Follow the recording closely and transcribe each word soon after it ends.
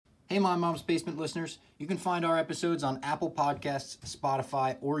Hey, My Mom's Basement listeners, you can find our episodes on Apple Podcasts,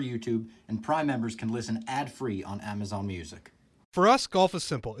 Spotify, or YouTube, and Prime members can listen ad-free on Amazon Music. For us, golf is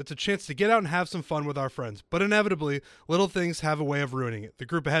simple. It's a chance to get out and have some fun with our friends. But inevitably, little things have a way of ruining it. The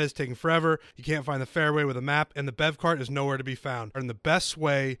group ahead is taking forever, you can't find the fairway with a map, and the bev cart is nowhere to be found. And the best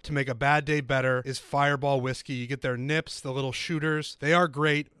way to make a bad day better is Fireball Whiskey. You get their nips, the little shooters. They are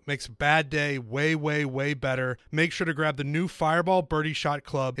great. Makes a bad day way, way, way better. Make sure to grab the new Fireball Birdie Shot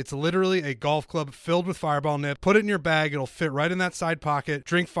Club. It's literally a golf club filled with Fireball nips. Put it in your bag. It'll fit right in that side pocket.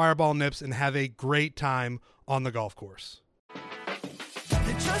 Drink Fireball nips and have a great time on the golf course.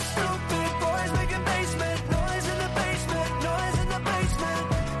 They're just stupid boys making basement noise in the basement, noise in the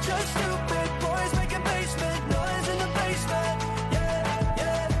basement. Just stupid boys making basement noise in the basement. Yeah,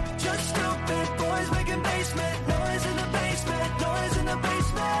 yeah. Just stupid boys making basement noise in the basement, noise in the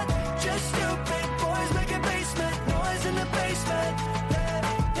basement. Just stupid boys making basement noise in the basement.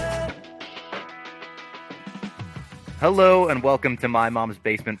 Yeah, yeah. Hello and welcome to My Mom's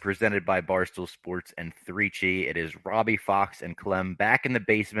Basement, presented by Barstool Sports and 3Chi. It is Robbie, Fox, and Clem back in the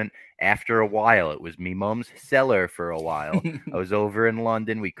basement after a while. It was me mom's cellar for a while. I was over in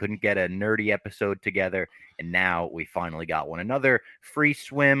London. We couldn't get a nerdy episode together, and now we finally got one. Another free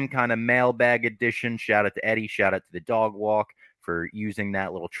swim kind of mailbag edition. Shout out to Eddie. Shout out to the dog walk for using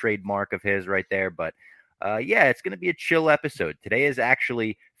that little trademark of his right there. But yeah, it's going to be a chill episode. Today is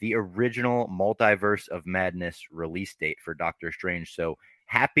actually the original Multiverse of Madness release date for Doctor Strange. So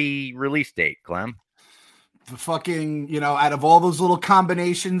happy release date, Clem. The fucking, out of all those little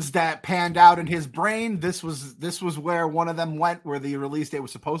combinations that panned out in his brain, this was where one of them went, where the release date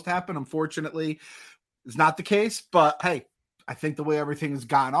was supposed to happen. Unfortunately, it's not the case, but hey, I think the way everything has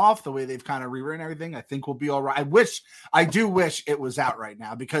gone off, the way they've kind of rewritten everything, I think we'll be all right. I do wish it was out right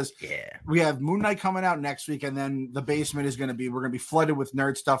now, because we have Moon Knight coming out next week, and then the basement is we're going to be flooded with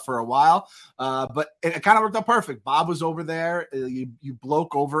nerd stuff for a while. But it kind of worked out perfect. Bob was over there. You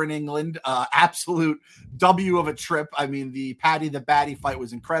bloke over in England. Absolute W of a trip. I mean, the Patty the Batty fight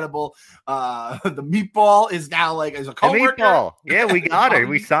was incredible. The meatball is now as a coworker. The meatball. Yeah, we got her.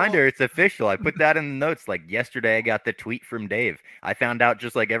 We signed her. It's official. I put that in the notes. Yesterday, I got the tweet from Dave. I found out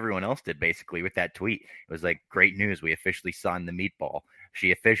just like everyone else did, basically, with that tweet. It was great news. We officially signed the meatball.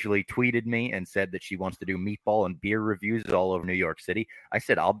 She officially tweeted me and said that she wants to do meatball and beer reviews all over New York City. I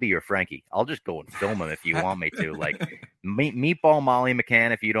said, I'll be your Frankie. I'll just go and film them if you want me to. Meatball Molly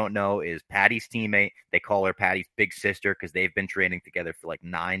McCann, if you don't know, is Patty's teammate. They call her Patty's big sister because they've been training together for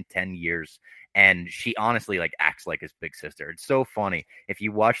 9-10 years. And she honestly acts like his big sister. It's so funny. If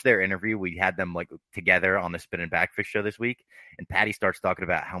you watch their interview, we had them together on the Spin and Backfish show this week. And Patty starts talking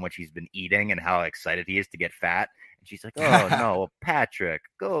about how much he's been eating and how excited he is to get fat. And she's like, "Oh no, Patrick,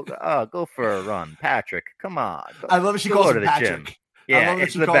 go for a run, Patrick. Come on." I love it. She calls him Patrick. Gym. Yeah, I love that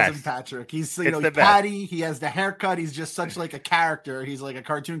it's she the calls best. him Patrick. He's Best. Patty. He has the haircut. He's just such a character. He's like a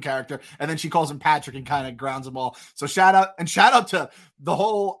cartoon character. And then she calls him Patrick and kind of grounds them all. So shout out to the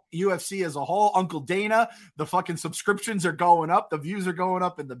whole UFC as a whole. Uncle Dana. The fucking subscriptions are going up. The views are going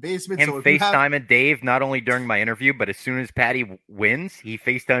up in the basement. And FaceTiming Dave not only during my interview, but as soon as Patty wins, he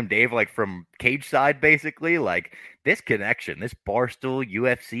FaceTimed Dave from cage side, basically. This connection, this Barstool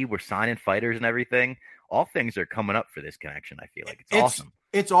UFC, we're signing fighters and everything. All things are coming up for this connection. I feel it's awesome.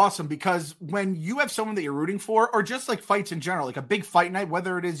 It's awesome because when you have someone that you're rooting for, or just fights in general, a big fight night,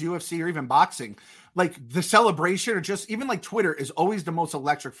 whether it is UFC or even boxing, the celebration, or just even Twitter is always the most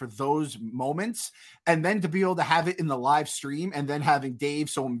electric for those moments. And then to be able to have it in the live stream, and then having Dave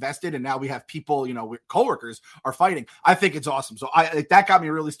so invested, and now we have people, coworkers are fighting. I think it's awesome. So that got me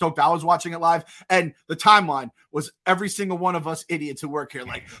really stoked. I was watching it live, and the timeline was every single one of us idiots who work here,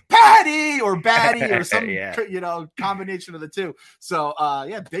 Patty or Batty or some, combination of the two. So,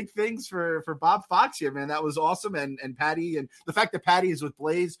 big things for Bob Fox here, man. That was awesome. And Patty, and the fact that Patty is with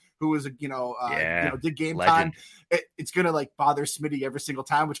Blaze, who was did game legend. time. It's gonna bother Smitty every single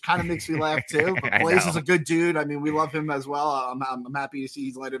time, which kind of makes me laugh too. But Blaze is a good dude. I mean, we love him as well. I'm happy to see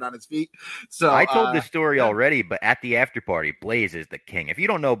he's landed on his feet. So I told this story already, but at the after party, Blaze is the king. If you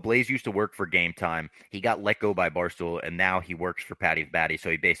don't know, Blaze used to work for Game Time. He got let go by Barstool, and now he works for Patty's Batty.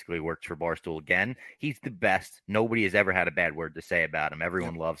 So he basically works for Barstool again. He's the best. Nobody has ever had a bad word to say about him.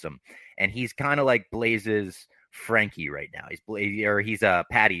 Everyone loves him, and he's kind of like Blaze's Frankie right now. He's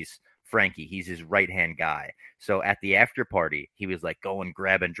Patty's Frankie. He's his right-hand guy. So at the after party, he was going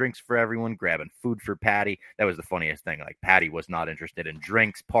grabbing drinks for everyone, grabbing food for Patty. That was the funniest thing. Patty was not interested in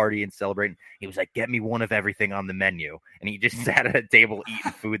drinks, party, and celebrating. He was get me one of everything on the menu. And he just sat at a table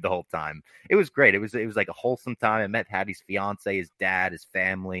eating food the whole time. It was great. It was a wholesome time. I met Patty's fiance, his dad, his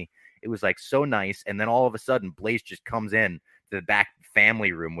family. It was so nice. And then all of a sudden, Blaze just comes in the back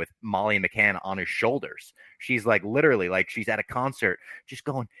family room with Molly McCann on his shoulders. She's like literally like she's at a concert just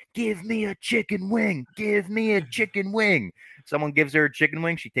going, give me a chicken wing, give me a chicken wing. Someone gives her a chicken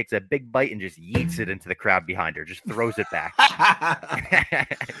wing, she takes a big bite and just yeets it into the crowd behind her, just throws it back.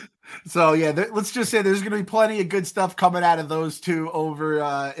 So yeah, let's just say there's going to be plenty of good stuff coming out of those two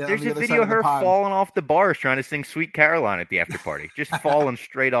over. There's a video of her falling off the bars trying to sing "Sweet Caroline" at the after party, just falling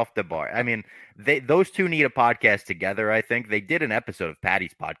straight off the bar. I mean, those two need a podcast together. I think they did an episode of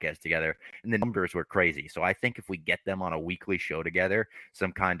Patty's podcast together, and the numbers were crazy. So I think if we get them on a weekly show together,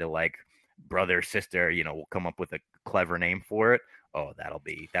 some kind of like brother sister, we'll come up with a clever name for it. Oh, that'll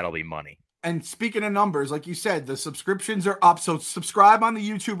be money. And speaking of numbers, like you said, the subscriptions are up. So subscribe on the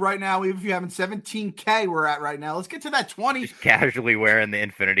YouTube right now. Even if you haven't, 17K we're at right now. Let's get to that 20. Just casually wearing the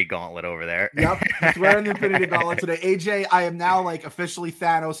Infinity Gauntlet over there. Yep. Just wearing the Infinity Gauntlet today. AJ, I am now like officially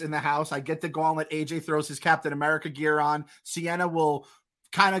Thanos in the house. I get the gauntlet. AJ throws his Captain America gear on. Sienna will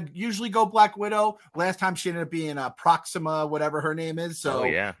kind of usually go Black Widow. Last time she ended up being Proxima, whatever her name is. So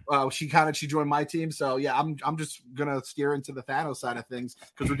she joined my team. So yeah, I'm just gonna steer into the Thanos side of things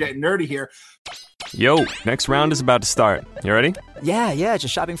because we're getting nerdy here. Yo, next round is about to start. You ready? Yeah,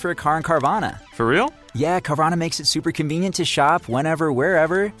 just shopping for a car in Carvana. For real? Yeah, Carvana makes it super convenient to shop whenever,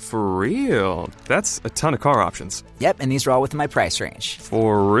 wherever. For real? That's a ton of car options. Yep, and these are all within my price range.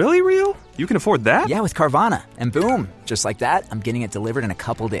 For really real? You can afford that? Yeah, with Carvana. And boom, just like that, I'm getting it delivered in a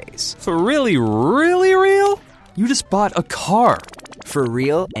couple days. For really, really real? You just bought a car. For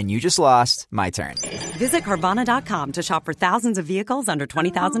real, and you just lost my turn. Visit Carvana.com to shop for thousands of vehicles under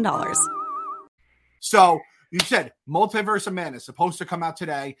 $20,000. So you said Multiverse of Madness supposed to come out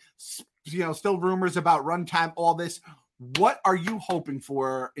today. Still rumors about runtime, all this. What are you hoping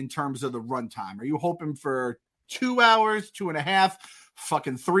for in terms of the runtime? Are you hoping for 2 hours, 2.5,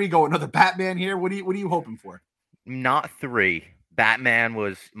 fucking 3? Go another Batman here. What are you hoping for? Not 3. Batman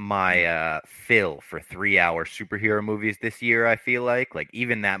was my fill for 3-hour superhero movies this year. I feel like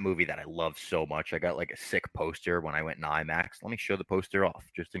even that movie that I love so much, I got like a sick poster when I went in IMAX. Let me show the poster off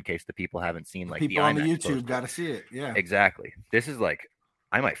just in case the people haven't seen like people the on the IMAX YouTube got to see it. Yeah, exactly. This is like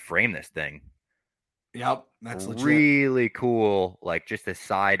I might frame this thing. Yep, that's legit. Really cool. Like just a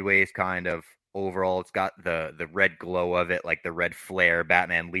sideways kind of overall. It's got the red glow of it, like the red flare.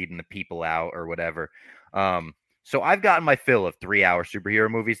 Batman leading the people out or whatever. So I've gotten my fill of 3-hour superhero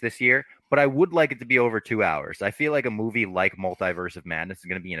movies this year, but I would like it to be over 2 hours. I feel like a movie like Multiverse of Madness is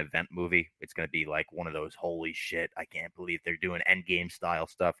going to be an event movie. It's going to be like one of those, holy shit, I can't believe they're doing Endgame style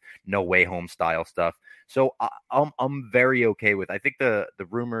stuff, No Way Home style stuff. So I'm very okay with, I think the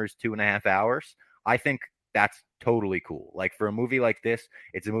rumor is 2.5 hours. I think that's totally cool. Like for a movie like this,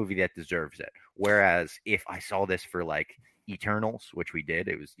 it's a movie that deserves it. Whereas if I saw this for like Eternals, which we did,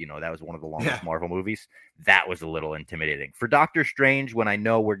 it was, that was one of the longest Marvel movies. That was a little intimidating. For Doctor Strange, when I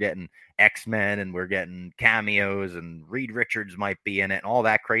know we're getting X-Men and we're getting cameos and Reed Richards might be in it and all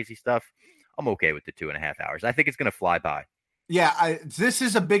that crazy stuff, I'm okay with the 2.5 hours. I think it's going to fly by. Yeah, this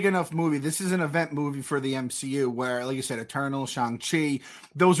is a big enough movie. This is an event movie for the MCU where, like you said, Eternal, Shang-Chi,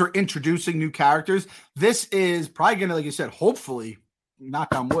 those are introducing new characters. This is probably going to, like you said, hopefully,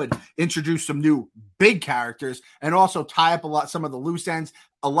 knock on wood, introduce some new big characters and also tie up some of the loose ends,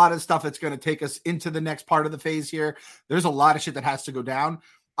 a lot of stuff that's going to take us into the next part of the phase here. There's a lot of shit that has to go down.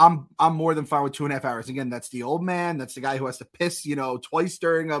 I'm more than fine with 2.5 hours. Again, that's the old man. That's the guy who has to piss, twice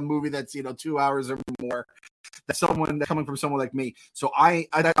during a movie that's, 2 hours or more. That's someone that's coming from someone like me. So I'm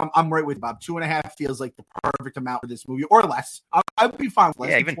right with Bob. 2.5 feels like the perfect amount for this movie or less. I'd be fine with less.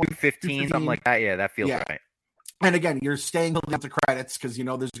 Yeah, even 2:15, something like that. Yeah, that feels right. And again, you're staying till the credits because,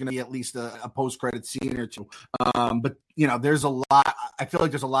 there's going to be at least a post-credit scene or two. But, there's a lot. I feel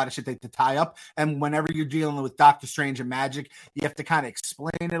like there's a lot of shit to tie up. And whenever you're dealing with Doctor Strange and magic, you have to kind of explain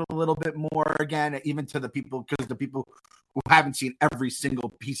it a little bit more again, even to the people, because the people who haven't seen every single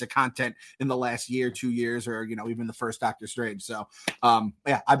piece of content in the last year, 2 years, or, even the first Doctor Strange. So,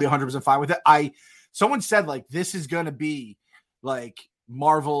 I'd be 100% fine with it. Someone said, like, this is going to be, like,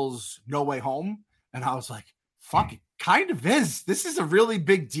 Marvel's No Way Home. And I was like, fuck, it kind of is. This is a really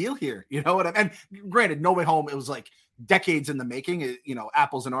big deal here. You know what I mean? And granted, No Way Home, it was like decades in the making,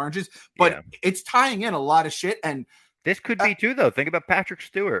 apples and oranges, but it's tying in a lot of shit. And this could be too, though. Think about Patrick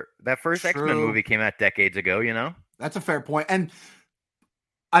Stewart. That first X-Men movie came out decades ago, That's a fair point. And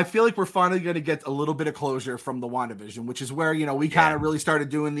I feel like we're finally going to get a little bit of closure from the WandaVision, which is where, we kind of really started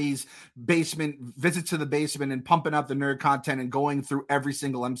doing these visits to the basement and pumping out the nerd content and going through every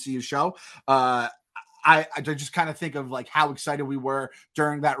single MCU show. I just kind of think of like how excited we were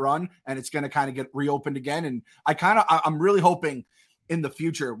during that run, and it's going to kind of get reopened again. And I'm really hoping in the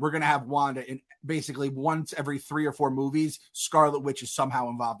future, we're going to have Wanda in basically once every 3 or 4 movies, Scarlet Witch is somehow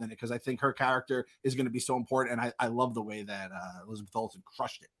involved in it, because I think her character is going to be so important. And I love the way that Elizabeth Olsen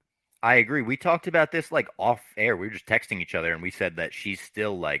crushed it. I agree. We talked about this like off air. We were just texting each other, and we said that she's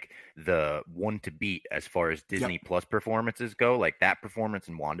still like the one to beat as far as Disney Plus performances go. Like that performance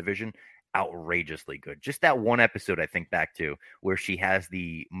in WandaVision, outrageously good. Just that one episode I think back to where she has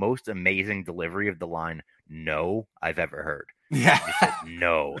the most amazing delivery of the line "No" I've ever heard. Yeah, she said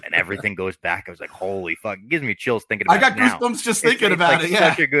no, and everything goes back. I was like, holy fuck! It gives me chills thinking about it. I got now. goosebumps just thinking about like it. Yeah,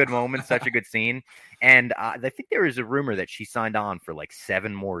 such a good moment, such a good scene. And I think there is a rumor that she signed on for like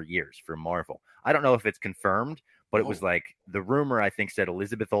 7 more years for Marvel. I don't know if it's confirmed, but it was like the rumor I think said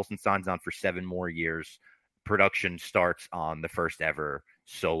Elizabeth Olsen signs on for 7 more years. Production starts on the first ever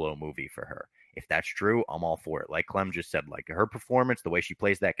solo movie for her. If that's true, I'm all for it. Like Clem just said, like her performance, the way she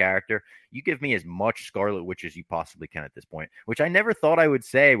plays that character, you give me as much Scarlet Witch as you possibly can at this point, which I never thought I would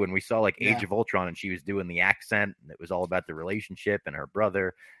say when we saw like Age of Ultron and she was doing the accent and it was all about the relationship and her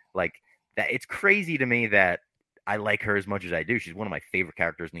brother. Like that, it's crazy to me that I like her as much as I do. She's one of my favorite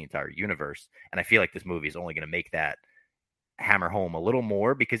characters in the entire universe. And I feel like this movie is only going to make that hammer home a little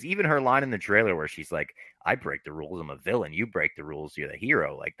more, because even her line in the trailer where she's like, I break the rules, I'm a villain, you break the rules, you're the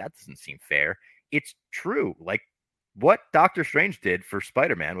hero, like that doesn't seem fair. It's true. Like what Doctor Strange did for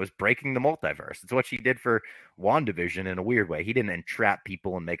Spider-Man was breaking the multiverse. It's what she did for WandaVision in a weird way. He didn't entrap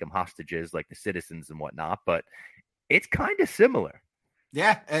people and make them hostages like the citizens and whatnot, but it's kind of similar.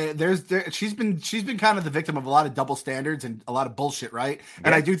 Yeah, she's been kind of the victim of a lot of double standards and a lot of bullshit, right? Yeah.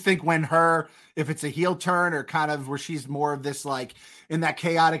 And I do think if it's a heel turn or kind of where she's more of this like in that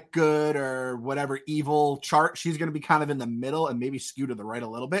chaotic good or whatever evil chart, she's going to be kind of in the middle and maybe skew to the right a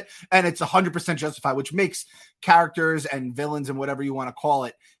little bit. And it's 100% justified, which makes characters and villains and whatever you want to call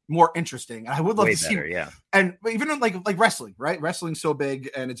it more interesting. I would love to see, and even like wrestling, right? Wrestling's so big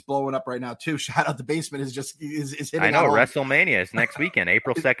and it's blowing up right now too. Shout out the basement is hitting. I know WrestleMania is next weekend,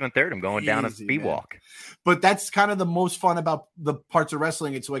 April 2nd and 3rd. I'm going down a speed walk. But that's kind of the most fun about the parts of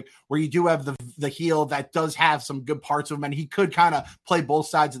wrestling. It's like where you do have the heel that does have some good parts of him, and he could kind of play both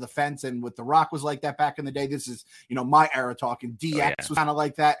sides of the fence. And with The Rock was like that back in the day. This is my era talking. DX was kind of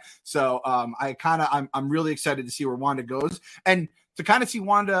like that. So I'm really excited to see where Wanda goes, and to kind of see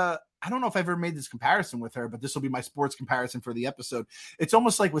Wanda. I don't know if I've ever made this comparison with her, but this will be my sports comparison for the episode. It's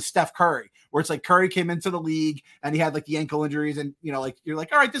almost like with Steph Curry, where it's like Curry came into the league and he had like the ankle injuries, and like you're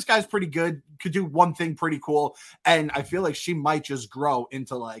like, all right, this guy's pretty good, could do one thing pretty cool. And I feel like she might just grow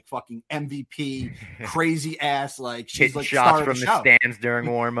into like fucking MVP, crazy ass, like she's like shots from the stands during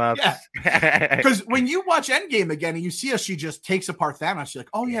warmups. Yeah, because when you watch Endgame again and you see her, she just takes apart Thanos. You're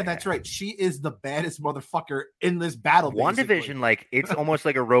like, oh yeah, that's right. She is the baddest motherfucker in this battle. WandaVision, like it's almost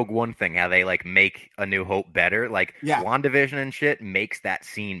like a Rogue One thing, how they like make A New Hope better. Like WandaVision and shit makes that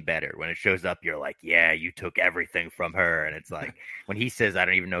scene better. When it shows up, you're like, yeah, you took everything from her. And it's like when he says, I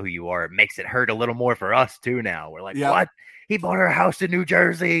don't even know who you are, it makes it hurt a little more for us too now. We're like, what? He bought her a house in New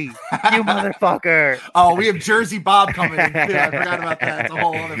Jersey. You motherfucker. Oh, we have Jersey Bob coming in. Yeah, I forgot about that. It's a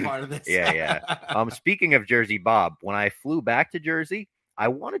whole other part of this. Yeah. Speaking of Jersey Bob, when I flew back to Jersey, I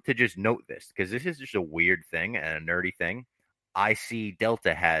wanted to just note this because this is just a weird thing and a nerdy thing. I see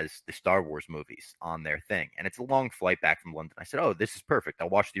Delta has the Star Wars movies on their thing, and it's a long flight back from London. I said, oh, this is perfect. I'll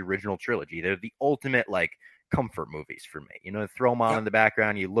watch the original trilogy. They're the ultimate, like, comfort movies for me. Throw them on in the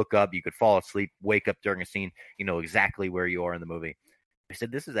background. You look up, you could fall asleep, wake up during a scene. You know exactly where you are in the movie. I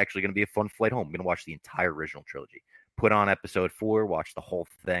said, this is actually going to be a fun flight home. I'm going to watch the entire original trilogy. Put on episode 4, watch the whole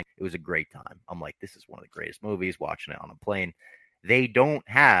thing. It was a great time. I'm like, this is one of the greatest movies, watching it on a plane. They don't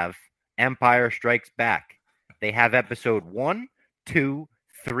have Empire Strikes Back. They have episode 1, 2,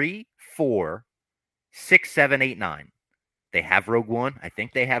 3, 4, 6, 7, 8, 9. They have Rogue One. I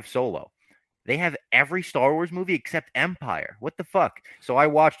think they have Solo. They have every Star Wars movie except Empire. What the fuck? So I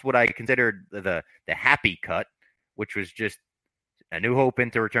watched what I considered the happy cut, which was just A New Hope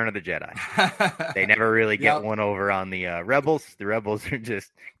into Return of the Jedi. They never really get one over on the Rebels. The Rebels are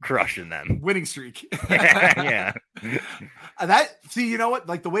just crushing them. Winning streak. Yeah. See, you know what?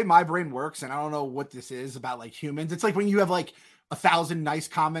 Like the way my brain works, and I don't know what this is about like humans. It's like when you have like 1,000 nice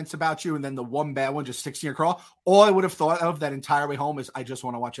comments about you and then the one bad one just sticks in your craw. All I would have thought of that entire way home is I just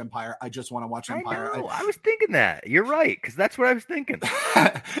want to watch Empire. I just want to watch Empire. I was thinking that. You're right, because that's what I was thinking.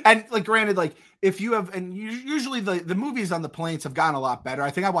 And like granted, like if you have, and usually the movies on the planes have gotten a lot better.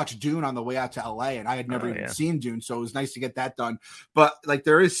 I think I watched Dune on the way out to LA and I had never even seen Dune. So it was nice to get that done. But like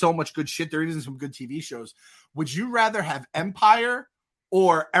there is so much good shit. There is some good TV shows. Would you rather have Empire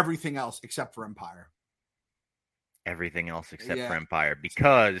or everything else except for Empire? everything else except Yeah. for Empire,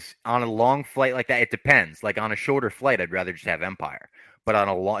 because on a long flight like that, it depends. Like on a shorter flight, I'd rather just have Empire. But on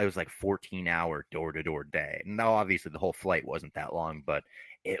a long, it was like 14-hour door-to-door day. Now, obviously, the whole flight wasn't that long, but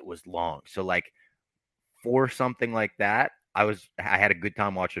it was long. So, like, for something like that, I had a good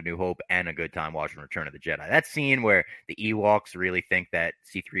time watching New Hope and a good time watching Return of the Jedi. That scene where the Ewoks really think that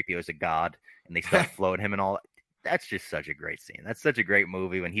C-3PO is a god and they start floating him and all, that's just such a great scene. That's such a great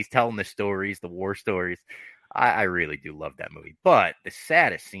movie when he's telling the stories, the war stories. I really do love that movie. But the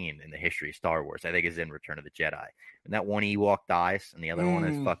saddest scene in the history of Star Wars, I think, is in Return of the Jedi. And that one Ewok dies and the other one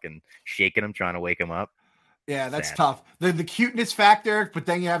is fucking shaking him, trying to wake him up. Yeah, that's Sad. tough. The cuteness factor, but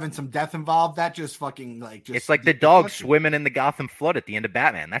then you're having some death involved. That just fucking like just. It's like the dog swimming in the Gotham flood at the end of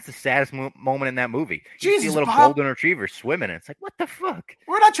Batman. That's the saddest moment in that movie. You see Jesus, a little Bob. golden retriever swimming, and it's like, what the fuck?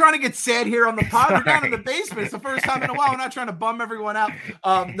 We're not trying to get sad here on the pod. We're down in the basement. It's the first time in a while. We're not trying to bum everyone out.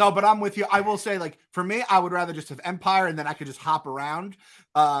 No, but I'm with you. I will say, like, for me, I would rather just have Empire, and then I could just hop around.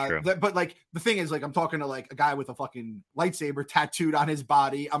 But like the thing is, like, I'm talking to like a guy with a fucking lightsaber tattooed on his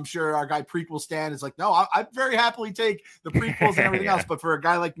body. I'm sure our guy Prequel Stan is like, no, I'd very happily take the prequels and everything else. But for a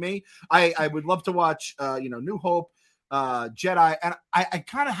guy like me, I would love to watch, New Hope, Jedi, and I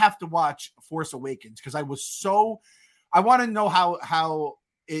kind of have to watch Force Awakens because I want to know how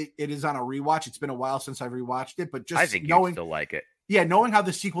it is on a rewatch. It's been a while since I've rewatched it, but just I think knowing you'd still like it. Yeah, knowing how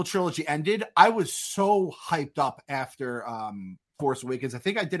the sequel trilogy ended, I was so hyped up after Force Awakens. I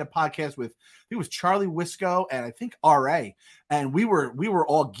think I did a podcast with, it was Charlie Wisco and I think RA, and we were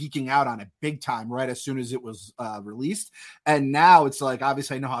all geeking out on it big time right as soon as it was released. And now it's like,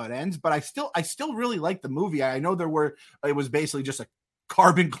 obviously I know how it ends, but I still really like the movie. I know it was basically just a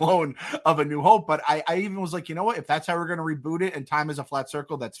carbon clone of A New Hope, but I even was like, you know what, if that's how we're going to reboot it and time is a flat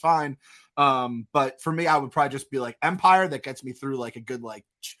circle, that's fine. But for me, I would probably just be like Empire. That gets me through like a good, like,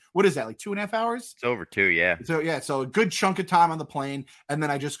 what is that, like 2.5 hours? It's over 2, yeah. So a good chunk of time on the plane, and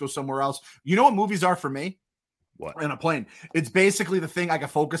then I just go somewhere else. You know what movies are for me? What? In a plane. It's basically the thing I can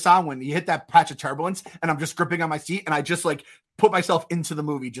focus on when you hit that patch of turbulence and I'm just gripping on my seat and I just like put myself into the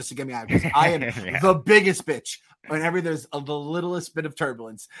movie just to get me out. Because I am the biggest bitch. Whenever there's the littlest bit of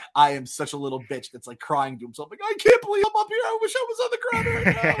turbulence, I am such a little bitch that's like crying to himself. Like, I can't believe I'm up here. I wish I was on the ground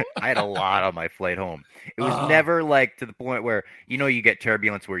right now. I had a lot on my flight home. It was never like to the point where, you get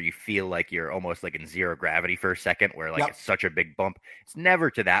turbulence where you feel like you're almost like in zero gravity for a second, where like it's such a big bump. It's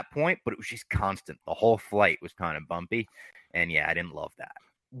never to that point, but it was just constant. The whole flight was kind of bumpy. And yeah, I didn't love that.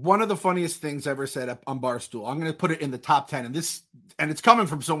 One of the funniest things ever said up on Barstool, I'm going to put it in the top 10, and it's coming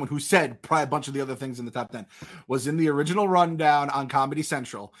from someone who said probably a bunch of the other things in the top 10, was in the original rundown on Comedy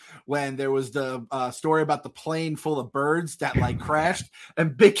Central when there was the story about the plane full of birds that like crashed,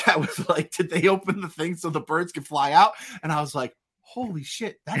 and Big Cat was like, did they open the thing so the birds could fly out? And I was like, holy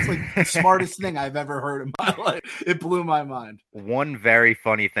shit, that's like the smartest thing I've ever heard in my life. It blew my mind. One very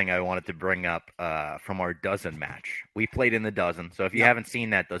funny thing I wanted to bring up from our dozen match. We played in the dozen. So if you haven't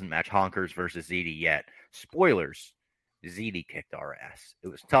seen that dozen match, Honkers versus ZD yet, spoilers, ZD kicked our ass. It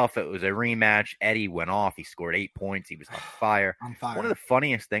was tough. It was a rematch. Eddie went off. He scored 8 points. He was on fire. One of the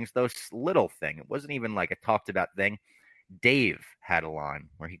funniest things, though, little thing, it wasn't even like a talked about thing. Dave had a line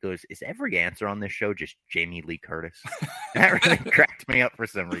where he goes, is every answer on this show just Jamie Lee Curtis? That really cracked me up for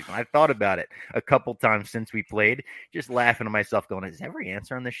some reason. I thought about it a couple times since we played, just laughing to myself going, is every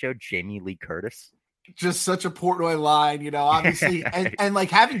answer on this show Jamie Lee Curtis? Just such a Portnoy line, obviously, and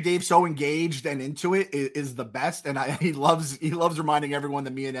like having Dave so engaged and into it is the best. And he loves reminding everyone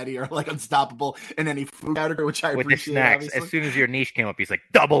that me and Eddie are like unstoppable in any food category, which I with appreciate. The snacks, obviously. as soon as your niche came up, he's like,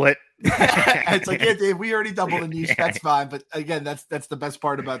 double it. It's like, yeah, Dave, we already doubled the niche. That's fine. But again, that's the best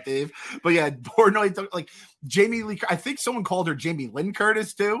part about Dave. But yeah, Portnoy, like Jamie Lee, I think someone called her Jamie Lynn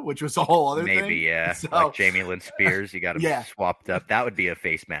Curtis too, which was a whole other thing. Maybe, yeah. So, like Jamie Lynn Spears, you got them swapped up. That would be a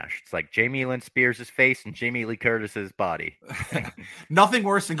face mash. It's like Jamie Lynn Spears' face and Jamie Lee Curtis's body. Nothing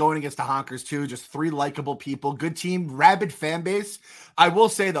worse than going against the Honkers too. Just 3 likable people, good team, rabid fan base. I will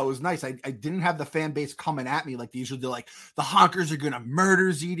say though, it was nice. I didn't have the fan base coming at me like they usually do. Like the Honkers are gonna murder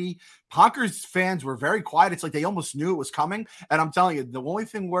ZD. Honkers fans were very quiet. It's like they almost knew it was coming. And I'm telling you, the only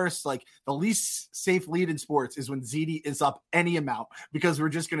thing worse, like the least safe lead in sports is when ZD is up any amount, because we're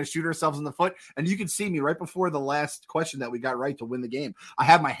just going to shoot ourselves in the foot. And you can see me right before the last question that we got right to win the game. I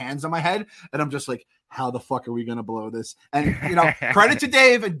have my hands on my head and I'm just like, how the fuck are we going to blow this? And, credit to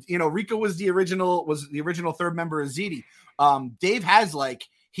Dave. And, Rico was the original third member of ZD. Dave has like,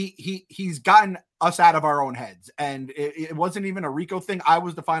 he's gotten us out of our own heads. And it wasn't even a Rico thing. I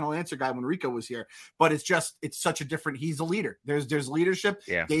was the final answer guy when Rico was here, but it's such a different, he's a leader. There's leadership.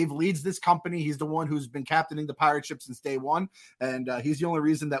 Yeah. Dave leads this company. He's the one who's been captaining the pirate ship since day one. And he's the only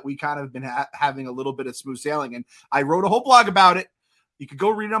reason that we kind of been having a little bit of smooth sailing. And I wrote a whole blog about it. You could go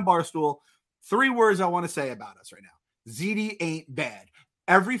read it on Barstool. 3 words I want to say about us right now. ZD ain't bad.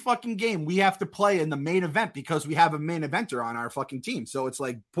 Every fucking game we have to play in the main event because we have a main eventer on our fucking team. So it's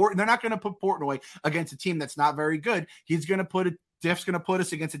like they're not going to put Portnoy against a team that's not very good. He's going to put it. Diff's going to put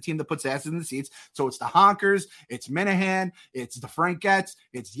us against a team that puts asses in the seats. So it's the Honkers, it's Minahan, it's the Frankettes,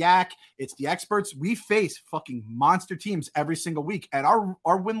 it's Yak, it's the experts. We face fucking monster teams every single week. And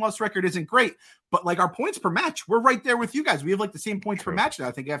our win-loss record isn't great, but like our points per match, we're right there with you guys. We have like the same points per match now,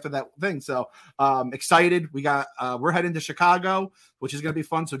 I think, after that thing. So excited. We're heading to Chicago, which is going to be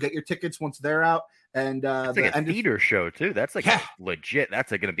fun. So get your tickets once they're out. And it's like a theater show too. That's like legit. That's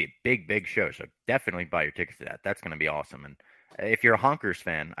going to be a big show. So definitely buy your tickets to that. That's going to be awesome. And if you're a Honkers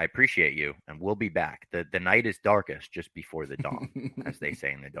fan, I appreciate you, and we'll be back. The night is darkest just before the dawn, as they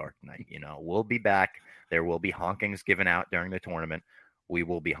say in The Dark Knight. You know, we'll be back. There will be honkings given out during the tournament. We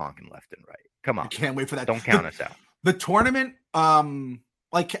will be honking left and right. Come on. I can't wait for that. Don't count us out. The tournament,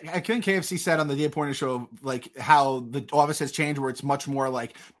 like I think KFC said on the Dave Pointer show, like how the office has changed, where it's much more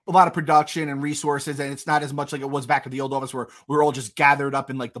like a lot of production and resources, and it's not as much like it was back at the old office where we were all just gathered up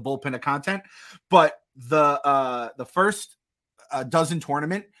in like the bullpen of content. But the first dozen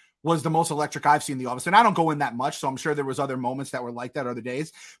tournament was the most electric I've seen in the office. And I don't go in that much, so I'm sure there was other moments that were like that other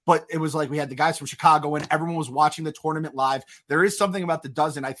days. But it was like we had the guys from Chicago and everyone was watching the tournament live. There is something about the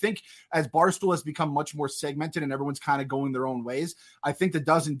dozen. I think as Barstool has become much more segmented and everyone's kind of going their own ways, I think the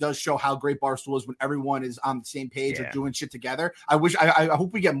dozen does show how great Barstool is when everyone is on the same page or doing shit together. I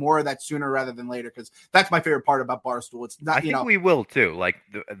hope we get more of that sooner rather than later, because that's my favorite part about Barstool. It's not, I think we will too. Like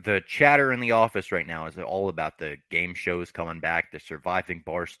the chatter in the office right now is all about the game shows coming back, the surviving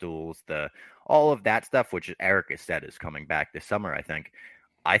Barstools, all of that stuff, which Eric has said is coming back this summer. I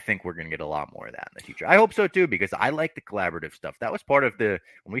think we're going to get a lot more of that in the future. I hope so too, because I like the collaborative stuff. That was part of when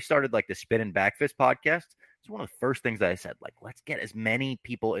we started like the Spin and Backfist podcast. It's one of the first things I said, like, let's get as many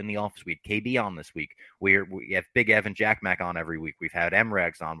people in the office. We had KB on this week. We have Big Ev and Jack Mac on every week. We've had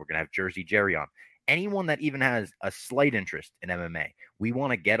MRAGs on. We're going to have Jersey Jerry on. Anyone that even has a slight interest in MMA, we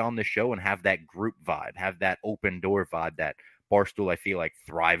want to get on the show and have that group vibe, have that open door vibe that Barstool, I feel like,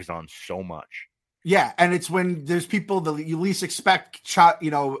 thrives on so much. Yeah, and it's when there's people that you least expect,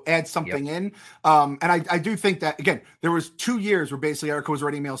 add something in. And I do think that, again, there was 2 years where basically Erica was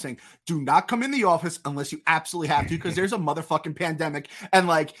writing emails saying, do not come in the office unless you absolutely have to, because there's a motherfucking pandemic. And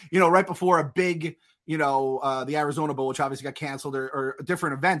like, right before a big, the Arizona Bowl, which obviously got canceled, or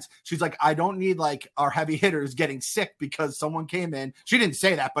different events, she's like, I don't need like our heavy hitters getting sick because someone came in. She didn't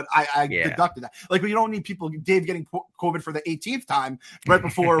say that, but I deducted that. Like, you don't need people, Dave getting COVID for the 18th time right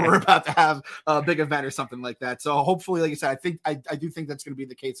before we're about to have a big event or something like that. So hopefully, like I said, I do think that's going to be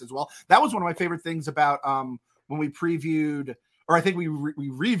the case as well. That was one of my favorite things about when we previewed, or I think we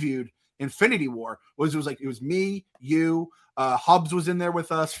reviewed Infinity War, it was me, you, Hubs was in there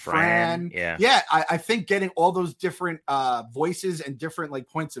with us, Fran. Yeah. I think getting all those different voices and different like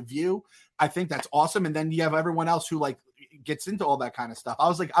points of view, I think that's awesome. And then you have everyone else who like gets into all that kind of stuff. I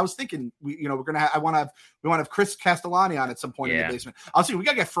was thinking we want to have Chris Castellani on at some point in the basement. I was thinking we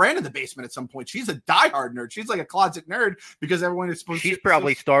gotta get Fran in the basement at some point. She's a diehard nerd. She's like a closet nerd because everyone is supposed. She's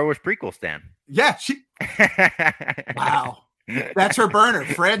probably Star Wars prequel stan. Yeah. Wow. That's her burner.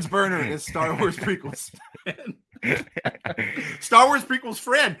 Fred's burner is Star Wars prequels. Star Wars prequels,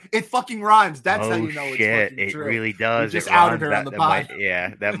 Fred. It fucking rhymes. That's how you know it's fucking true. It really does. You just outed her on the pod.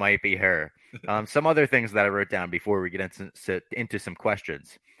 That might be her. Some other things that I wrote down before we get into some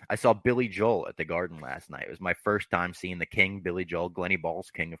questions. I saw Billy Joel at the Garden last night. It was my first time seeing the King, Billy Joel, Glenny Ball's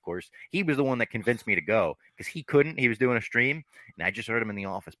King, of course. He was the one that convinced me to go because he couldn't. He was doing a stream, and I just heard him in the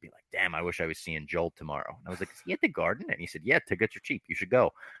office be like, damn, I wish I was seeing Joel tomorrow. And I was like, is he at the Garden? And he said, yeah, tickets are cheap. You should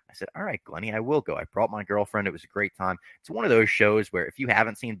go. I said, all right, Glenny, I will go. I brought my girlfriend. It was a great time. It's one of those shows where if you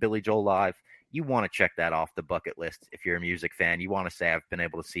haven't seen Billy Joel live, you want to check that off the bucket list. If you're a music fan, you want to say, I've been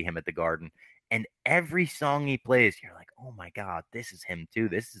able to see him at the Garden. And every song he plays, you're like, oh my God, this is him too.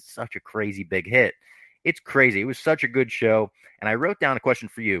 This is such a crazy big hit. It's crazy. It was such a good show. And I wrote down a question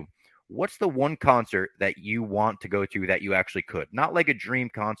for you. What's the one concert that you want to go to that you actually could? Not like a dream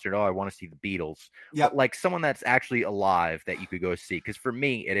concert. Oh, I want to see the Beatles. But like someone that's actually alive that you could go see. Because for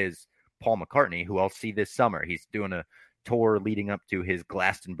me, it is Paul McCartney, who I'll see this summer. He's doing a tour leading up to his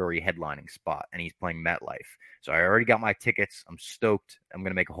Glastonbury headlining spot, and he's playing MetLife. So I already got my tickets. I'm stoked. I'm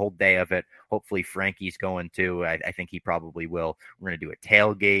going to make a whole day of it. Hopefully Frankie's going too. I think he probably will. We're going to do a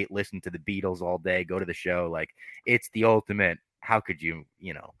tailgate, listen to the Beatles all day, go to the show. Like, it's the ultimate. How could you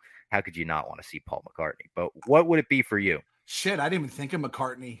not want to see Paul McCartney? But what would it be for you? Shit, I didn't even think of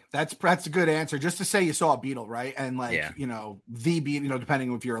McCartney. That's a good answer. Just to say you saw a Beatle, right? And the Beatle,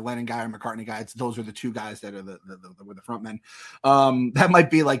 depending if you're a Lennon guy or McCartney guy, those are the two guys that are the front men. That might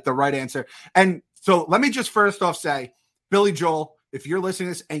be like the right answer. And so let me just first off say, Billy Joel, if you're listening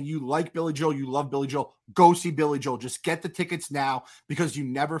to this and you like Billy Joel, you love Billy Joel, go see Billy Joel. Just get the tickets now, because you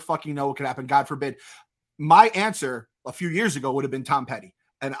never fucking know what could happen. God forbid. My answer a few years ago would have been Tom Petty.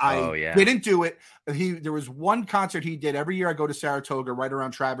 And I didn't do it. There was one concert he did. Every year I go to Saratoga right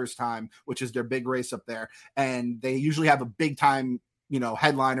around Travers time, which is their big race up there. And they usually have a big time,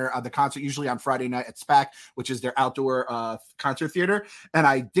 headliner of the concert, usually on Friday night at SPAC, which is their outdoor concert theater. And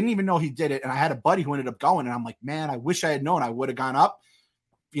I didn't even know he did it. And I had a buddy who ended up going. And I'm like, man, I wish I had known. I would have gone up.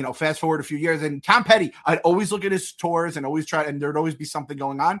 Fast forward a few years, and Tom Petty, I'd always look at his tours and always try, and there'd always be something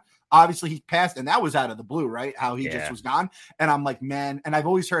going on. Obviously, he passed, and that was out of the blue, right? How he just was gone. And I'm like, man, and I've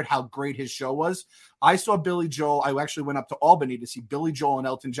always heard how great his show was. I saw Billy Joel. I actually went up to Albany to see Billy Joel and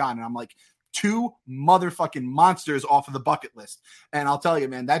Elton John, and I'm like, two motherfucking monsters off of the bucket list. And I'll tell you,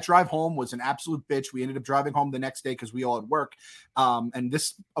 man, that drive home was an absolute bitch. We ended up driving home the next day because we all had work. And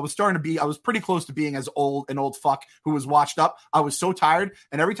I was pretty close to being an old fuck who was washed up. I was so tired.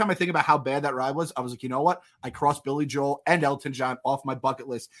 And every time I think about how bad that ride was, I was like, you know what? I crossed Billy Joel and Elton John off my bucket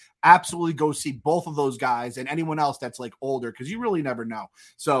list. Absolutely go see both of those guys and anyone else that's like older, because you really never know.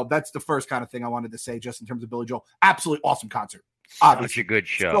 So that's the first kind of thing I wanted to say just in terms of Billy Joel. Absolutely awesome concert. Such a good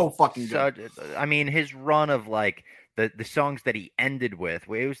show. So fucking good. I mean, his run of like the songs that he ended with,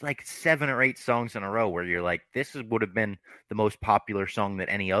 where it was like 7 or 8 songs in a row where you're like, would have been the most popular song that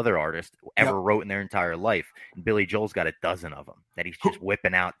any other artist ever wrote in their entire life. And Billy Joel's got a dozen of them that he's just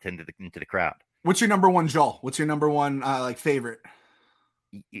whipping out into the crowd. What's your number one, Joel? What's your number one favorite?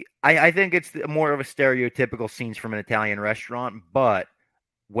 I think it's more of a stereotypical Scenes from an Italian Restaurant, but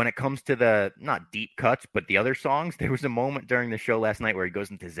when it comes to the, not deep cuts, but the other songs, there was a moment during the show last night where he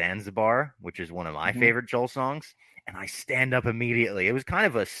goes into Zanzibar, which is one of my favorite Joel songs, and I stand up immediately. It was kind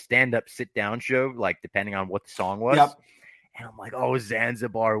of a stand-up, sit-down show, like, depending on what the song was. Yep. And I'm like, oh,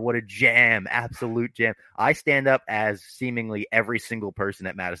 Zanzibar, what a jam, absolute jam. I stand up as seemingly every single person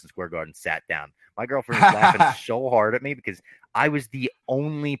at Madison Square Garden sat down. My girlfriend was laughing so hard at me because I was the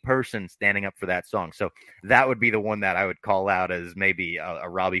only person standing up for that song. So that would be the one that I would call out as maybe a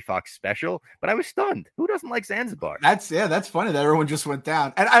Robbie Fox special. But I was stunned. Who doesn't like Zanzibar? That's funny that everyone just went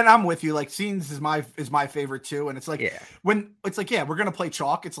down. And I'm with you. Like, Scenes is my favorite too. And it's like when it's like, we're gonna play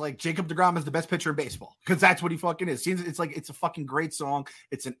chalk. It's like Jacob deGrom is the best pitcher in baseball because that's what he fucking is. Scenes, it's like, it's a fucking great song.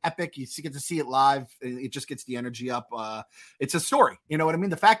 It's an epic. You get to see it live. It just gets the energy up. It's a story. You know what I mean?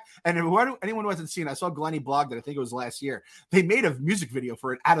 The fact, and anyone who hasn't seen, I saw Glenny blogged it. I think it was last year. They made a music video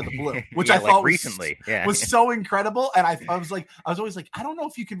for it out of the blue, which I thought recently was so incredible. And I was always like, I don't know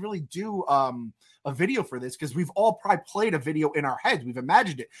if you can really do a video for this because we've all probably played a video in our heads. We've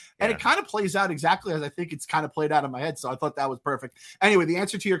imagined it. And it kind of plays out exactly as I think it's kind of played out in my head. So I thought that was perfect. Anyway, the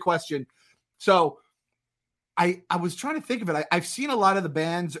answer to your question. So I was trying to think of it. I've seen a lot of the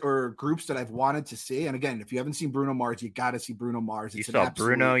bands or groups that I've wanted to see. And again, if you haven't seen Bruno Mars, you got to see Bruno Mars. You saw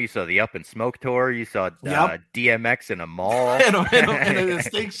Bruno, you saw the Up in Smoke tour, you saw DMX in a mall. and a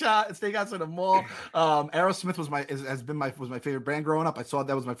steakhouse in a mall. Aerosmith was my favorite band growing up. I saw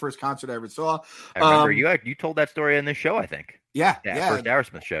that was my first concert I ever saw. I remember you told that story in this show, I think. Yeah. First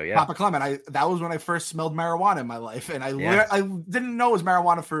Aerosmith show, Papa Clement. That was when I first smelled marijuana in my life, and I didn't know it was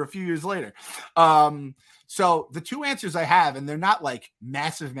marijuana for a few years later. So the two answers I have, and they're not like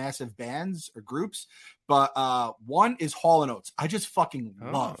massive bands or groups, but one is Hall & Oates. I just fucking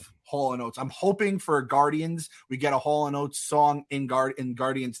love Hall & Oates. I'm hoping for Guardians. We get a Hall & Oates song in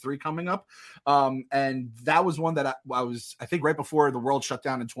Guardians 3 coming up. And that was one that I think right before the world shut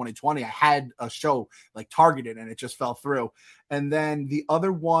down in 2020, I had a show like targeted and it just fell through. And then the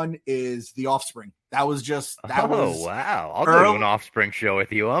other one is The Offspring. Wow. I'll go to an Offspring show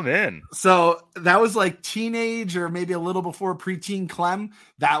with you. I'm in. So that was like teenage or maybe a little before preteen Clem.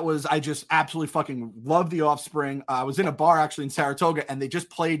 I just absolutely fucking love The Offspring. I was in a bar actually in Saratoga and they just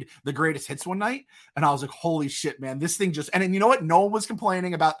played the greatest hits one night. And I was like, holy shit, man, this thing just, and then you know what? No one was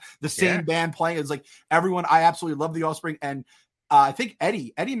complaining about the same band playing. It's like everyone, I absolutely love The Offspring. And I think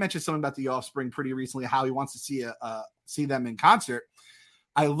Eddie mentioned something about The Offspring pretty recently, how he wants to see them in concert.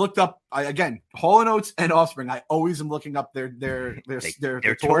 I looked up again, Hall & Oates and Offspring. I always am looking up their They're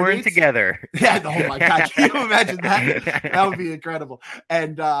tour touring dates. together. Yeah, oh my God. Can you imagine that? That would be incredible.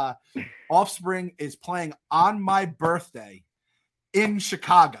 And Offspring is playing on my birthday in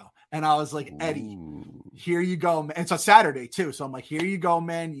Chicago. And I was like, Eddie, here you go, man. It's a Saturday too. So I'm like, here you go,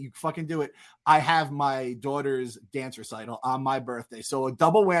 man. You fucking do it. I have my daughter's dance recital on my birthday. So a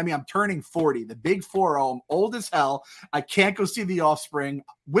double whammy. I'm turning 40, the big 4-0. I'm old as hell. I can't go see the Offspring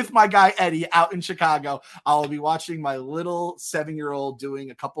with my guy, Eddie, out in Chicago. I'll be watching my little 7-year-old doing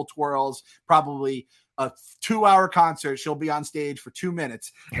a couple twirls, probably a 2-hour concert. She'll be on stage for 2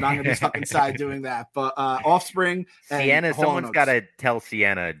 minutes, and I'm going to be stuck inside doing that. But Offspring and Sienna, Hall & someone's Oates. got to tell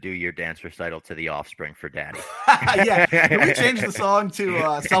Sienna, do your dance recital to the Offspring for Daddy. Yeah, can we change the song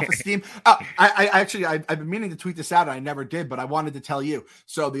to Self-Esteem? I've been meaning to tweet this out, and I never did, but I wanted to tell you.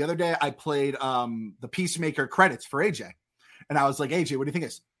 So the other day, I played the Peacemaker credits for AJ, and I was like, AJ, what do you think of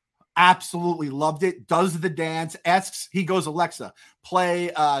this? Absolutely loved it. Does the dance, asks, he goes, Alexa,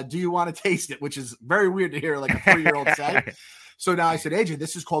 play Do You Want to Taste It? Which is very weird to hear like a 3-year-old say. So now I said, AJ,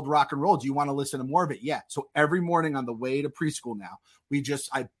 this is called rock and roll. Do you want to listen to more of it? Yeah. So every morning on the way to preschool now,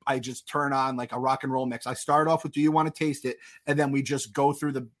 I just turn on like a rock and roll mix. I start off with Do You Want to Taste It? And then we just go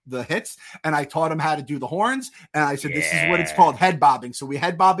through the hits. And I taught him how to do the horns. And I said, this is what it's called, head bobbing. So we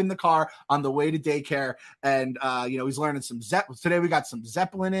head bob in the car on the way to daycare. And, he's learning some today we got some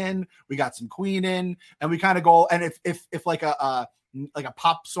Zeppelin in, we got some Queen in, and we kind of go. And if like a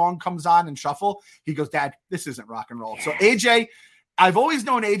pop song comes on and shuffle, he goes, Dad, this isn't rock and roll. So AJ, I've always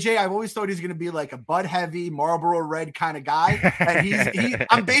known AJ. I've always thought he's going to be like a Bud Heavy, Marlboro Red kind of guy. And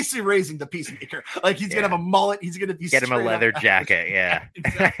I'm basically raising the Peacemaker. Like he's going to have a mullet. He's going to be Get him a leather jacket. Yeah.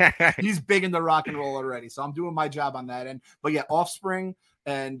 Exactly. He's big in the rock and roll already. So I'm doing my job on that end. But yeah, Offspring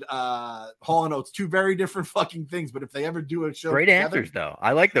and Hall & Oates, 2 very different fucking things. But if they ever do a show Great together, answers, though.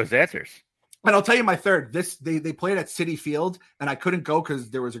 I like those answers. and I'll tell you my third. They played at Citi Field, and I couldn't go because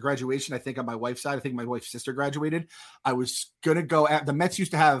there was a graduation. I think on my wife's side. I think my wife's sister graduated. I was gonna go. The Mets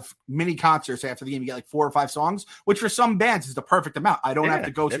used to have mini concerts after the game. You get like 4 or 5 songs, which for some bands is the perfect amount. I don't have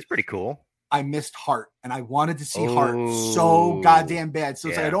to go. That's pretty cool. I missed Heart, and I wanted to see Heart so goddamn bad. So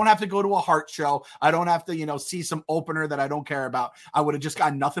it's like I don't have to go to a Heart show. I don't have to, see some opener that I don't care about. I would have just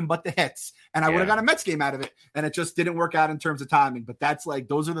gotten nothing but the hits, and I would have got a Mets game out of it. And it just didn't work out in terms of timing. But that's like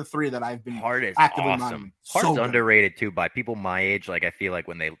those are the 3 that I've been Heart is actively awesome. monitoring. Heart's underrated too by people my age. Like I feel like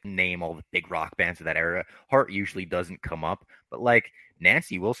when they name all the big rock bands of that era, Heart usually doesn't come up. But like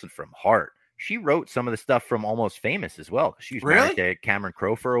Nancy Wilson from Heart, she wrote some of the stuff from Almost Famous as well. She was married to Cameron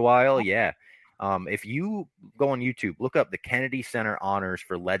Crowe for a while. Yeah. If you go on YouTube, look up the Kennedy Center Honors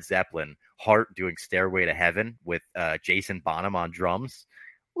for Led Zeppelin, Heart doing Stairway to Heaven with Jason Bonham on drums.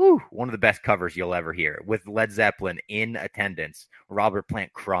 Woo, one of the best covers you'll ever hear, with Led Zeppelin in attendance, Robert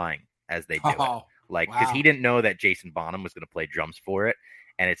Plant crying as they do it. Like, because he didn't know that Jason Bonham was going to play drums for it.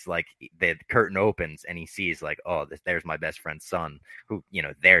 And it's like the curtain opens and he sees like, oh, there's my best friend's son, who,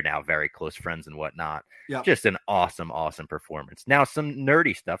 they're now very close friends and whatnot. Yep. Just an awesome, awesome performance. Now, some more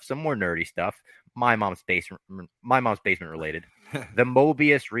nerdy stuff. My mom's basement related. The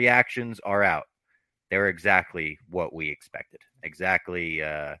Mobius reactions are out. They're exactly what we expected. Exactly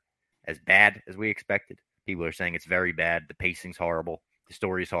as bad as we expected. People are saying it's very bad. The pacing's horrible. The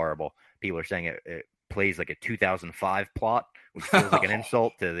story's horrible. People are saying it plays like a 2005 plot, which feels like an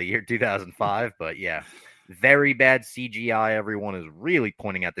insult to the year 2005. But yeah, very bad CGI. Everyone is really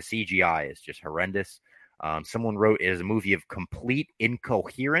pointing out the CGI is just horrendous. Someone wrote it is a movie of complete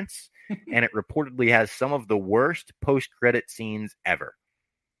incoherence, and it reportedly has some of the worst post-credit scenes ever.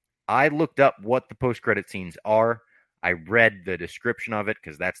 I looked up what the post-credit scenes are. I read the description of it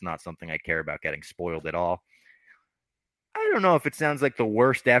because that's not something I care about getting spoiled at all. I don't know if it sounds like the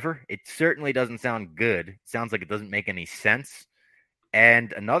worst ever. It certainly doesn't sound good. It sounds like it doesn't make any sense.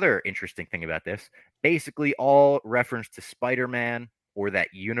 And another interesting thing about this, basically all reference to Spider-Man or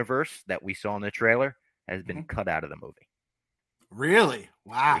that universe that we saw in the trailer has been cut out of the movie. Really?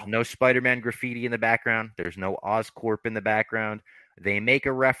 Wow. There's no Spider-Man graffiti in the background. There's no Oscorp in the background. They make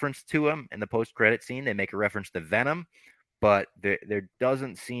a reference to him in the post-credit scene. They make a reference to Venom, but there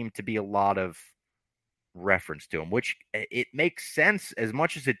doesn't seem to be a lot of reference to him, which it makes sense as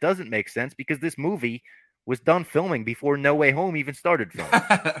much as it doesn't make sense because this movie was done filming before No Way Home even started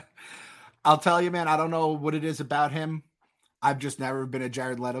filming. I'll tell you, man, I don't know what it is about him. I've just never been a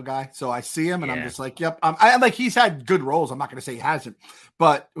Jared Leto guy. So I see him and I'm just like, yep. I like he's had good roles. I'm not going to say he hasn't,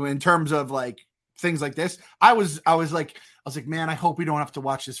 but in terms of like things like this, I was like, was like, man, I hope we don't have to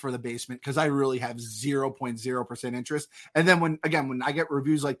watch this for the basement because I really have 0.0% interest. And then when I get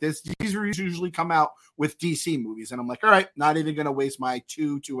reviews like this, these reviews usually come out with DC movies. And I'm like, all right, not even going to waste my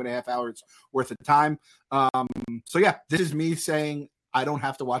 2.5 hours worth of time. So yeah, this is me saying I don't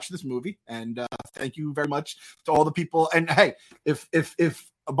have to watch this movie. And thank you very much to all the people. And hey, if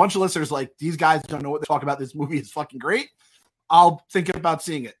a bunch of listeners like these guys don't know what they talk about, this movie is fucking great, I'll think about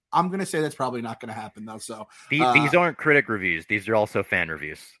seeing it. I'm going to say that's probably not going to happen though. So these aren't critic reviews. These are also fan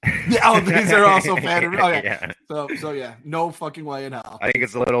reviews. Yeah, these are also fan reviews. Okay. Yeah. So yeah, no fucking way in hell. I think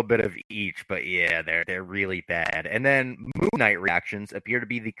it's a little bit of each, but yeah, they're really bad. And then Moon Knight reactions appear to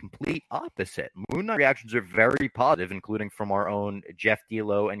be the complete opposite. Moon Knight reactions are very positive, including from our own Jeff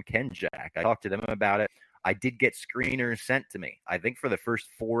D'Lo and Ken Jack. I talked to them about it. I did get screeners sent to me, I think for the first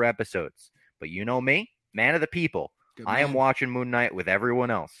 4 episodes. But you know me, man of the people. I am watching Moon Knight with everyone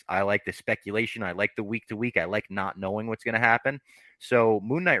else. I like the speculation. I like the week to week. I like not knowing what's going to happen. So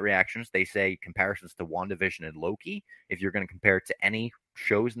Moon Knight reactions, they say comparisons to WandaVision and Loki, if you're going to compare it to any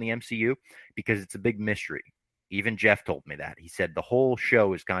shows in the MCU, because it's a big mystery. Even Jeff told me that. He said the whole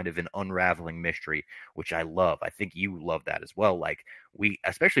show is kind of an unraveling mystery, which I love. I think you love that as well. Like we,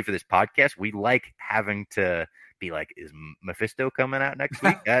 especially for this podcast, we like having to be like, is Mephisto coming out next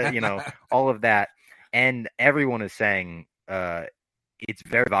week? All of that. And everyone is saying it's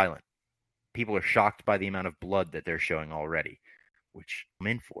very violent. People are shocked by the amount of blood that they're showing already, which I'm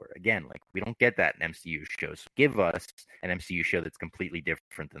in for. Again, like we don't get that in MCU shows. Give us an MCU show that's completely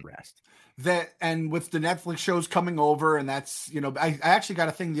different than the rest. And with the Netflix shows coming over, and that's, I actually got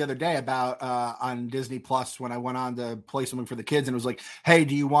a thing the other day about on Disney Plus when I went on to play something for the kids, and it was like, hey,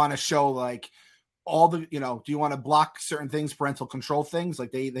 do you want to show like all the, do you want to block certain things, parental control things?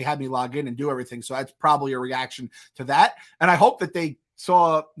 Like they had me log in and do everything. So that's probably a reaction to that. And I hope that they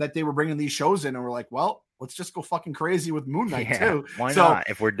saw that they were bringing these shows in and were like, well, let's just go fucking crazy with Moon Knight too. Why not?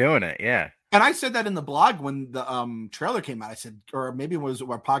 If we're doing it. Yeah. And I said that in the blog when the trailer came out. I said, or maybe it was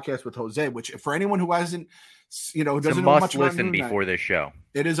our podcast with Jose, which for anyone who hasn't, doesn't know much about listen before this show.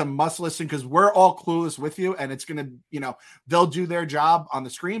 It is a must listen because we're all clueless with you, and it's gonna, they'll do their job on the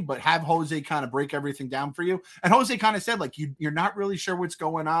screen, but have Jose kind of break everything down for you. And Jose kind of said, like, you're not really sure what's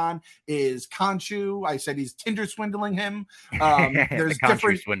going on. Is Khonshu? I said he's Tinder swindling him. There's the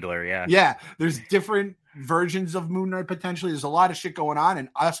different swindler, yeah. There's different versions of Moon Knight potentially. There's a lot of shit going on, and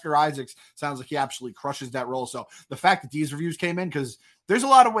Oscar Isaacs sounds like he absolutely crushes that role. So the fact that these reviews came in, because there's a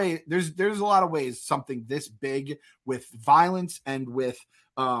lot of ways. There's a lot of ways something this big with violence and with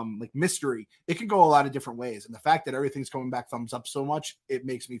like mystery, it can go a lot of different ways. And the fact that everything's coming back thumbs up so much, it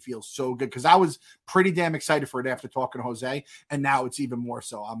makes me feel so good because I was pretty damn excited for it after talking to Jose, and now it's even more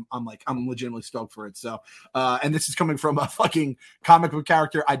so. I'm legitimately stoked for it. So and this is coming from a fucking comic book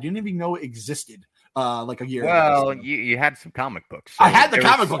character I didn't even know existed. Like a year ago. Well, you had some comic books. So I had the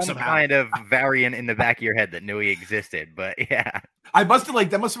comic books somehow. Kind of variant in the back of your head that knew he existed, but yeah. I must have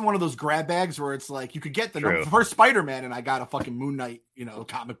that must have been one of those grab bags where it's like you could get the first Spider-Man, and I got a fucking Moon Knight,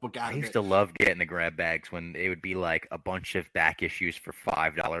 comic book out of it. I used to love getting the grab bags when it would be like a bunch of back issues for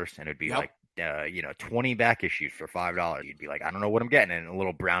 $5, and it'd be like 20 back issues for $5. You'd be like, I don't know what I'm getting in a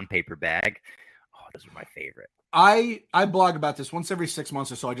little brown paper bag. Oh, those are my favorite. I blog about this once every 6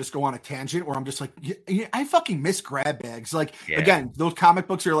 months or so. I just go on a tangent where I'm just like, I fucking miss grab bags. Like, again, those comic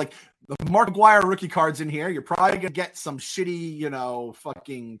books are like the Mark McGuire rookie cards in here. You're probably going to get some shitty,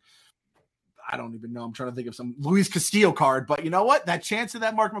 fucking, I don't even know. I'm trying to think of some Luis Castillo card. But you know what? That chance of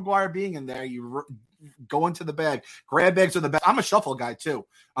that Mark McGuire being in there, you go into the bag. Grab bags are the best. I'm a shuffle guy too,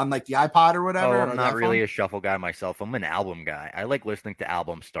 on like the iPod or whatever. Oh, I'm not really a shuffle guy myself. I'm an album guy. I like listening to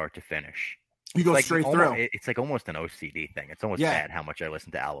albums start to finish. You go straight through. It's like almost an OCD thing. It's almost bad how much I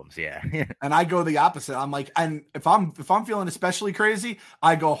listen to albums. Yeah. And I go the opposite. I'm like, and if I'm feeling especially crazy,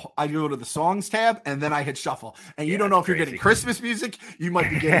 I go to the songs tab and then I hit shuffle. And you don't know if you're getting Christmas music. You might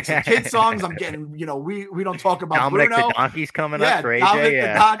be getting some kid songs. I'm getting, we don't talk about Dominic Bruno. the Donkey's coming up for AJ.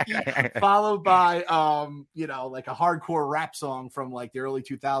 Dominic the Donkey, followed by like a hardcore rap song from like the early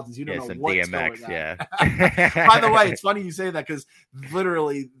 2000s. You don't know some what's DMX, going on. By the way, it's funny you say that because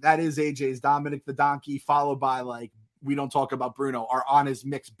literally that is AJ's Dominic the Donkey, followed by like We Don't Talk About Bruno, are on his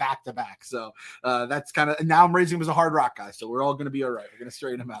mix back to back. So that's kind of, and now I'm raising him as a hard rock guy. So we're all going to be all right. We're going to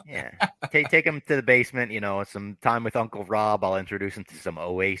straighten him out. Yeah. Take him to the basement, some time with Uncle Rob. I'll introduce him to some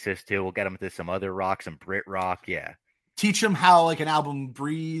Oasis too. We'll get him to some other rock, some Brit rock. Yeah. Teach him how like an album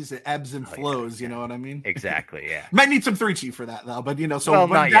breathes, it ebbs and flows. You know what I mean? Exactly. Yeah. Might need some 3 Chief for that though. But so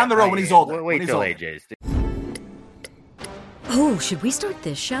down the road when he's older. Wait till AJ's. Oh, should we start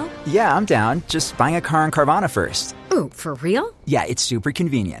this show? Yeah, I'm down. Just buying a car on Carvana first. Ooh, Ooh, for real? Yeah, it's super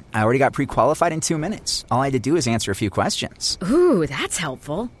convenient. I already got pre-qualified in 2 minutes. All I had to do is answer a few questions. Ooh, that's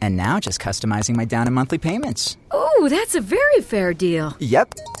helpful. And now just customizing my down and monthly payments. Ooh, that's a very fair deal.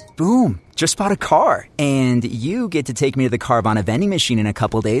 Yep. Boom. Just bought a car. And you get to take me to the Carvana vending machine in a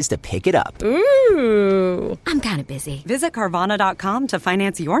couple days to pick it up. Ooh, I'm kind of busy. Visit Carvana.com to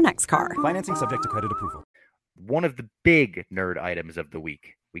finance your next car. Financing subject to credit approval. One of the big nerd items of the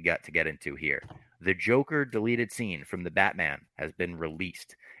week we got to get into here. The Joker deleted scene from the Batman has been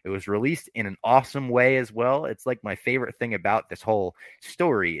released. It was released in an awesome way as well. It's like my favorite thing about this whole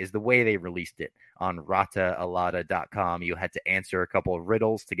story is the way they released it. On rataalada.com, you had to answer a couple of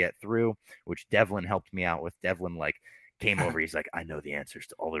riddles to get through, which Devlin helped me out with. Devlin came over. He's like, I know the answers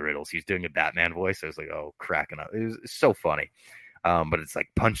to all the riddles. He's doing a Batman voice. I was like, oh, cracking up. It was so funny. But it's like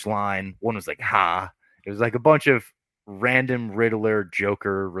punchline. One was like, ha. It was like a bunch of random Riddler,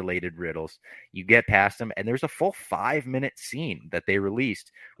 Joker related riddles. You get past them, and there's a full 5-minute scene that they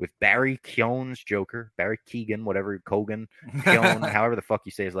released with Barry Keoghan's Joker, Barry Keegan, whatever, Keoghan, however the fuck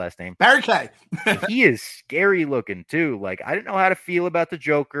you say his last name. Barry K. He is scary looking too. Like, I didn't know how to feel about the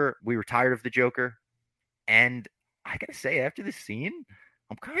Joker. We were tired of the Joker. And I gotta say, after this scene,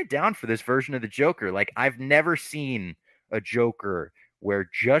 I'm kind of down for this version of the Joker. Like, I've never seen a Joker where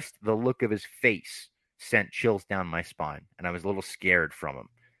just the look of his face sent chills down my spine, and I was a little scared from him.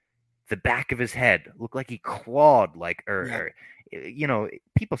 The back of his head looked like he clawed, people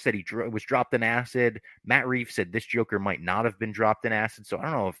said he was dropped in acid. Matt Reeves said this Joker might not have been dropped in acid, so I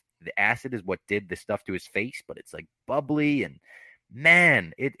don't know if the acid is what did the stuff to his face, but it's like bubbly, and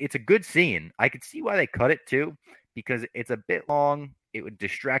man, it's a good scene. I could see why they cut it too, because it's a bit long. It would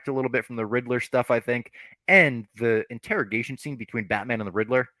distract a little bit from the Riddler stuff, I think, and the interrogation scene between Batman and the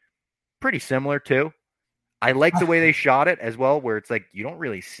Riddler, pretty similar too. I like the way they shot it as well, where it's like you don't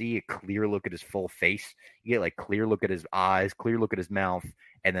really see a clear look at his full face. You get like clear look at his eyes, clear look at his mouth,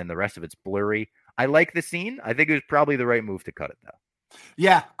 and then the rest of it's blurry. I like the scene. I think it was probably the right move to cut it, though.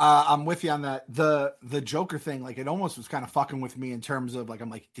 Yeah, I'm with you on that. The Joker thing, like, it almost was kind of fucking with me in terms of, like, I'm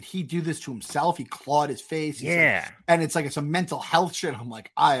like, did he do this to himself? He clawed his face. Yeah. And it's like, it's a mental health shit. I'm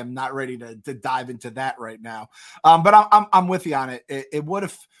like, I am not ready to dive into that right now. But I'm with you on it. It would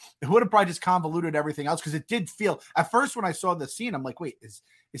have probably just convoluted everything else, because it did feel, at first when I saw the scene, I'm like, wait, is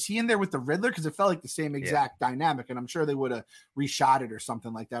he in there with the Riddler? Because it felt like the same exact dynamic, and I'm sure they would have reshot it or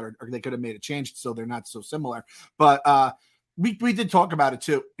something like that, or they could have made a change so they're not so similar. But we did talk about it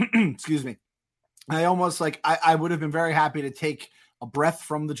too. Excuse me. I almost I would have been very happy to take a breath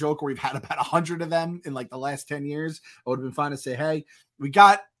from the Joker. We've had about 100 of them in like the last 10 years. I would have been fine to say, hey, we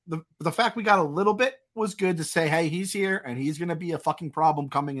got the fact we got a little bit was good to say, hey, he's here and he's going to be a fucking problem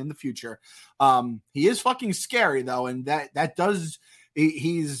coming in the future. He is fucking scary though. And that does,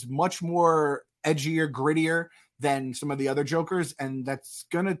 he's much more edgier, grittier than some of the other Jokers. And that's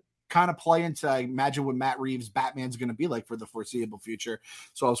going to kind of play into, I imagine, what Matt Reeves' Batman's going to be like for the foreseeable future.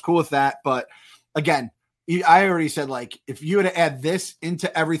 So I was cool with that. But again, I already said, like, if you were to add this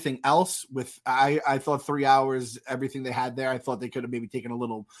into everything else with, I thought 3 hours, everything they had there, I thought they could have maybe taken a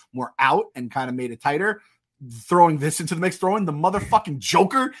little more out and kind of made it tighter. Throwing this into the mix, throwing the motherfucking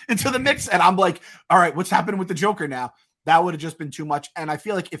Joker into the mix. And I'm like, all right, what's happening with the Joker now? That would have just been too much. And I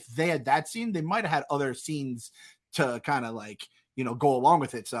feel like if they had that scene, they might have had other scenes to kind of like, go along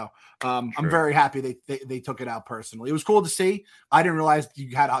with it. So I'm very happy they took it out personally. It was cool to see. I didn't realize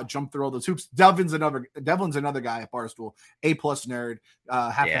you had to jump through all those hoops. Devlin's another guy at Barstool, A+ nerd.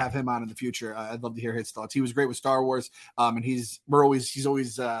 Have to have him on in the future. I'd love to hear his thoughts. He was great with Star Wars. And we're always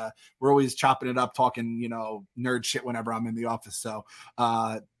chopping it up, talking, nerd shit whenever I'm in the office. So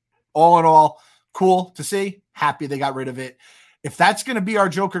all in all, cool to see. Happy they got rid of it. If that's going to be our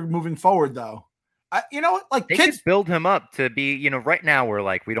Joker moving forward, though, they kids could build him up to be, right now we're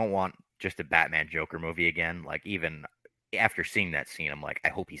like, we don't want just a Batman Joker movie again. Like, even after seeing that scene, I'm like, I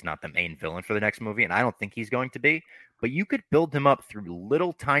hope he's not the main villain for the next movie. And I don't think he's going to be, but you could build him up through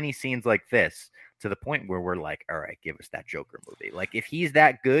little tiny scenes like this to the point where we're like, all right, give us that Joker movie. Like, if he's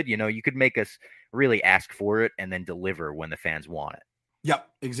that good, you could make us really ask for it and then deliver when the fans want it. Yep,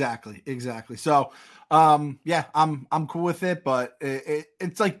 exactly. So, I'm cool with it, but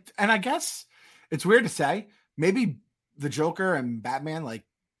it's like, and I guess it's weird to say, maybe the Joker and Batman, like,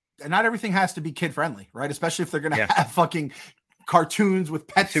 not everything has to be kid friendly, right? Especially if they're going to have fucking cartoons with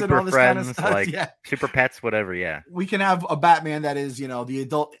pets super and all this friends, kind of stuff. Like super pets, whatever. Yeah. We can have a Batman that is, the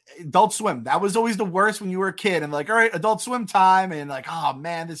Adult Swim. That was always the worst when you were a kid and like, all right, Adult Swim time. And like, oh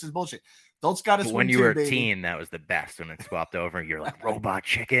man, this is bullshit. Adults got to But swim when you too, were a baby. teen, that was the best. When it swapped over, you're like, Robot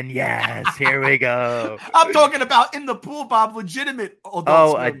Chicken, yes, here we go. I'm talking about in the pool, Bob. Legitimate Adult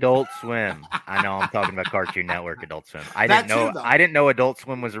Oh, Swim. Adult Swim. I know I'm talking about Cartoon Network Adult Swim. I That didn't know. too, though. I didn't know Adult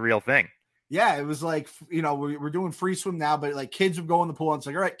Swim was a real thing. Yeah, it was like, we're doing free swim now, but like kids would go in the pool and it's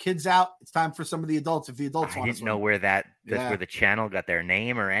like, all right, kids out. It's time for some of the adults if the adults I want to didn't swim. know where that's Yeah. where the channel got their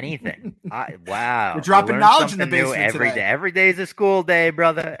name or anything. Wow. We're dropping You learn knowledge in the something new basement every today. day. Every day's a school day,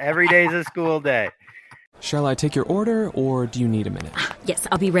 brother. Every day's a school day. Shall I take your order, or do you need a minute? Yes,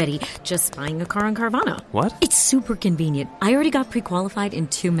 I'll be ready. Just buying a car on Carvana. What? It's super convenient. I already got pre-qualified in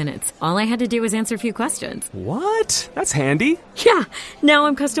 2 minutes. All I had to do was answer a few questions. What? That's handy. Yeah, now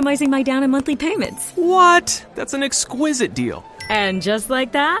I'm customizing my down and monthly payments. What? That's an exquisite deal. And just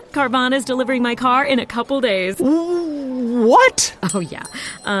like that, Carvana's delivering my car in a couple days. What? Oh,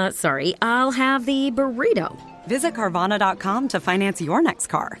 yeah. Sorry, I'll have the burrito. Visit Carvana.com to finance your next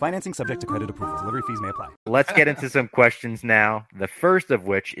car. Financing subject to credit approval. Delivery fees may apply. Let's get into some questions now. The first of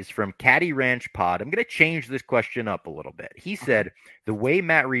which is from Caddy Ranch Pod. I'm going to change this question up a little bit. He said, the way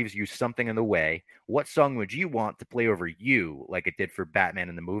Matt Reeves used Something in the Way, what song would you want to play over you like it did for Batman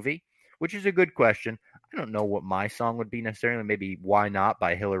in the movie? Which is a good question. I don't know what my song would be necessarily. Maybe Why Not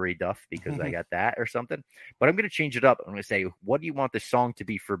by Hilary Duff because I got that or something. But I'm going to change it up. I'm going to say, what do you want the song to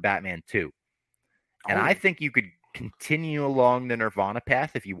be for Batman 2? And I think you could continue along the Nirvana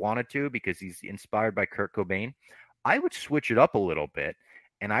path if you wanted to, because he's inspired by Kurt Cobain. I would switch it up a little bit,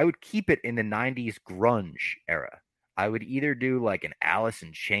 and I would keep it in the 90s grunge era. I would either do like an Alice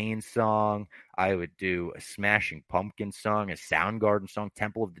in Chains song, I would do a Smashing Pumpkins song, a Soundgarden song,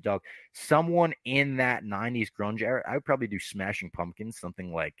 Temple of the Dog, someone in that 90s grunge era. I would probably do Smashing Pumpkins,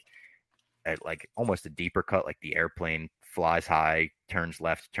 something like almost a deeper cut, like The Airplane Flies High, Turns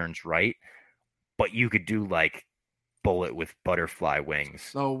Left, Turns Right. But you could do like Bullet with Butterfly Wings.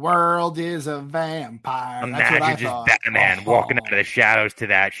 The world is a vampire. That's what I Imagine just thought. Batman walking out of the shadows to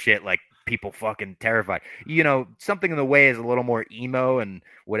that shit, like people fucking terrified. You know, Something in the Way is a little more emo and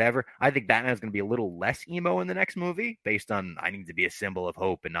whatever. I think Batman is going to be a little less emo in the next movie based on I need to be a symbol of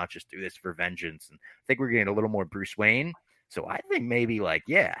hope and not just do this for vengeance. And I think we're getting a little more Bruce Wayne. So I think maybe like,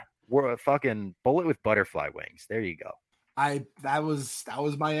 yeah, we're a fucking Bullet with Butterfly Wings. There you go. That was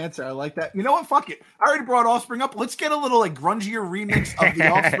my answer. I like that. You know what? Fuck it. I already brought Offspring up. Let's get a little like grungier remix of the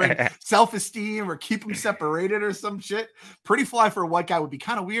Offspring Self-Esteem or Keep Them Separated or some shit. Pretty Fly for a White Guy would be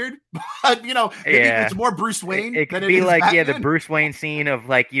kind of weird, but maybe it's more Bruce Wayne. It could than be is like, Batman. the Bruce Wayne scene of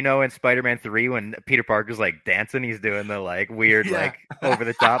like, in Spider-Man 3 when Peter Parker's like dancing, he's doing the like weird, like over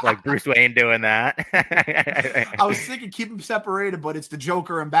the top, like Bruce Wayne doing that. I was thinking Keep Them Separated, but it's the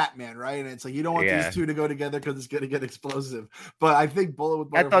Joker and Batman, right? And it's like, you don't want these two to go together because it's going to get explosive. But I think Bullet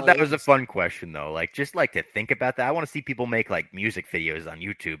with Butterfly. I thought that was a fun question though. Like, just like to think about that. I want to see people make like music videos on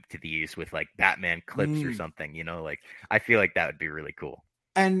YouTube to these with like Batman clips or something, like I feel like that would be really cool.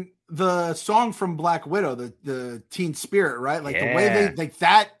 And the song from Black Widow, the Teen Spirit, right? Like the way they like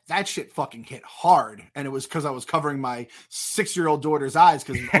that shit fucking hit hard. And it was because I was covering my 6-year-old daughter's eyes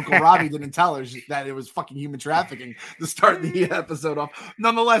because Uncle Robbie didn't tell her that it was fucking human trafficking to start the episode off.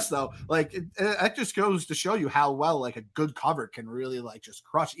 Nonetheless, though, like it just goes to show you how well like a good cover can really like just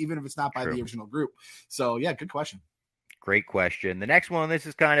crush, even if it's not by the original group. So yeah, good question. Great question. The next one, this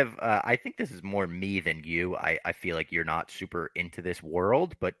is kind of, I think this is more me than you. I feel like you're not super into this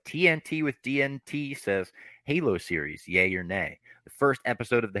world, but TNT with DNT says, Halo series, yay or nay? The first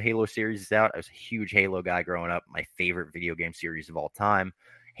episode of the Halo series is out. I was a huge Halo guy growing up, my favorite video game series of all time.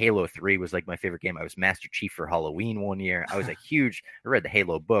 Halo 3 was like my favorite game. I was Master Chief for Halloween one year. I read the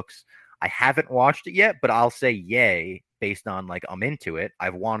Halo books. I haven't watched it yet, but I'll say yay based on like I'm into it.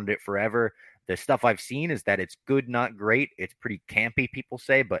 I've wanted it forever. The stuff I've seen is that it's good, not great. It's pretty campy, people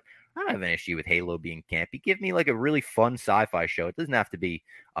say, but I don't have an issue with Halo being campy. Give me like a really fun sci-fi show. It doesn't have to be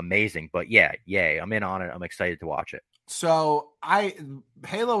amazing, but yeah, yay. I'm in on it. I'm excited to watch it. So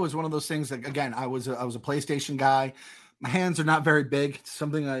Halo was one of those things that, again, I was a PlayStation guy. My hands are not very big. It's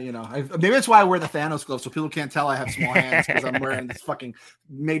something maybe that's why I wear the Thanos gloves so people can't tell I have small hands because I'm wearing this fucking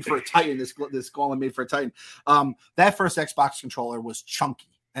made for a Titan. This golem made for a Titan. That first Xbox controller was chunky.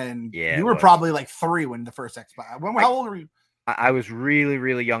 And you were probably like 3 when the first Xbox. How old were you? I was really,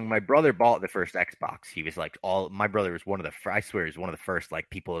 really young. My brother bought the first Xbox. He was like my brother was one of the first like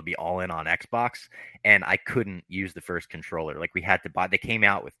people to be all in on Xbox. And I couldn't use the first controller. Like we had to buy, they came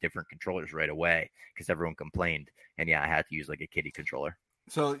out with different controllers right away because everyone complained. And yeah, I had to use like a kiddie controller.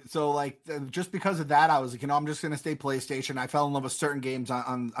 So like just because of that, I was like, I'm just going to stay PlayStation. I fell in love with certain games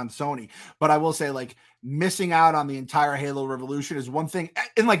on Sony, but I will say like missing out on the entire Halo Revolution is one thing.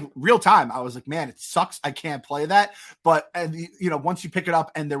 In like real time, I was like, man, it sucks. I can't play that. But once you pick it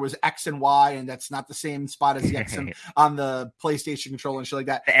up and there was X and Y, and that's not the same spot as the X on the PlayStation controller and shit like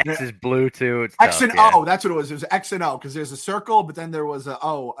that. The X is blue too. It's X tough, and yeah. O. That's what it was. It was X and O because there's a circle, but then there was a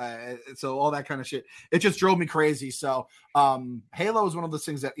O. So all that kind of shit. It just drove me crazy. So Halo is one of those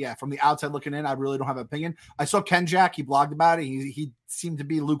things that, yeah, from the outside looking in, I really don't have an opinion. I saw Ken Jack. He blogged about it. He seemed to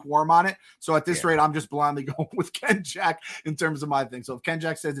be lukewarm on it. So at this rate, I'm just blindly going with Ken Jack in terms of my thing. So if Ken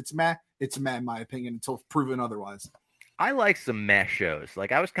Jack says it's meh, in my opinion, until proven otherwise. I like some meh shows.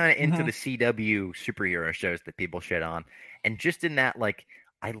 Like I was kind of into the CW superhero shows that people shit on. And just in that, like,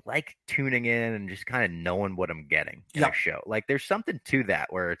 I like tuning in and just kind of knowing what I'm getting in a show. Like there's something to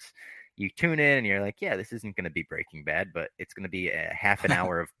that where it's, you tune in and you're like, yeah, this isn't going to be Breaking Bad, but it's going to be a half an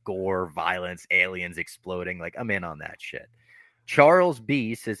hour of gore, violence, aliens exploding. Like I'm in on that shit. Charles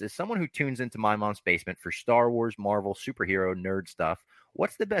B says, as someone who tunes into My Mom's Basement for Star Wars, Marvel, superhero, nerd stuff,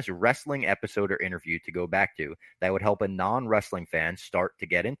 what's the best wrestling episode or interview to go back to that would help a non-wrestling fan start to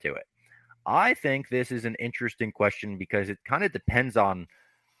get into it? I think this is an interesting question because it kind of depends on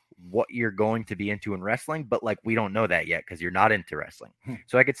what you're going to be into in wrestling, but like we don't know that yet because you're not into wrestling.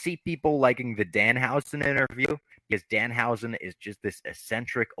 So I could see people liking the Danhausen interview because Danhausen is just this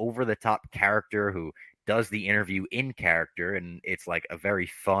eccentric, over-the-top character who does the interview in character, and it's like a very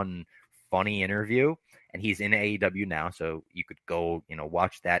fun, funny interview. And he's in AEW now, so you could go,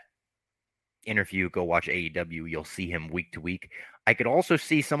 watch that interview, go watch AEW. You'll see him week to week. I could also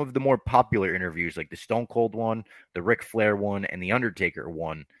see some of the more popular interviews, like the Stone Cold one, the Ric Flair one, and the Undertaker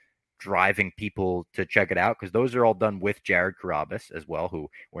one, driving people to check it out because those are all done with Jared Carrabis as well, who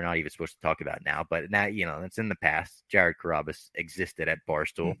we're not even supposed to talk about now, but now it's in the past. Jared Carrabis existed at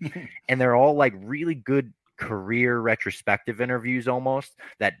Barstool and they're all like really good career retrospective interviews almost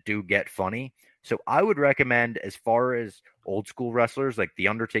that do get funny. So I would recommend, as far as old school wrestlers, like the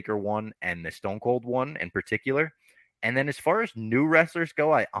Undertaker one and the Stone Cold one in particular. And then as far as new wrestlers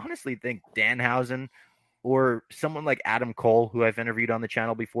go, I honestly think Danhausen or someone like Adam Cole, who I've interviewed on the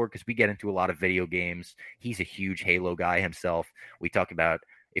channel before, because we get into a lot of video games. He's a huge Halo guy himself. We talk about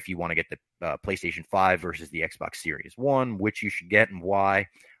if you want to get the PlayStation 5 versus the Xbox Series 1, which you should get and why.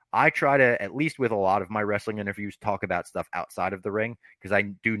 I try to, at least with a lot of my wrestling interviews, talk about stuff outside of the ring, because I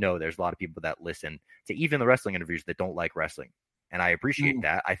do know there's a lot of people that listen to even the wrestling interviews that don't like wrestling. And I appreciate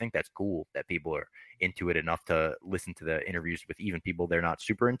that. I think that's cool that people are into it enough to listen to the interviews with even people they're not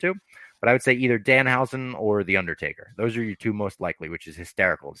super into. But I would say either Danhausen or The Undertaker. Those are your two most likely, which is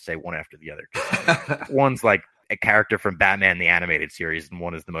hysterical to say one after the other. One's like a character from Batman, the animated series, and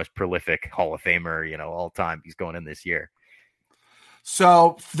one is the most prolific Hall of Famer, all time. He's going in this year.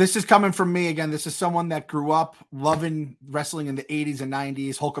 So this is coming from me again. This is someone that grew up loving wrestling in the 80s and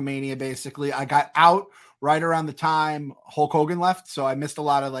 90s, Hulkamania, basically. I got out right around the time Hulk Hogan left. So I missed a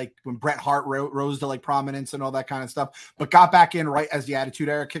lot of like when Bret Hart rose to like prominence and all that kind of stuff, but got back in right as the Attitude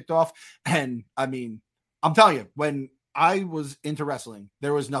Era kicked off. And I mean, I'm telling you, when I was into wrestling,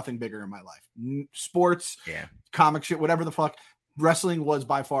 there was nothing bigger in my life. Sports, comic shit, whatever the fuck. Wrestling was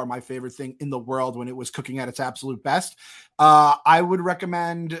by far my favorite thing in the world when it was cooking at its absolute best. I would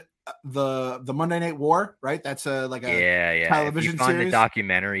recommend the Monday Night War, right? That's a television if you find series. The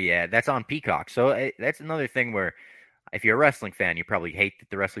documentary, that's on Peacock. So that's another thing where if you're a wrestling fan, you probably hate that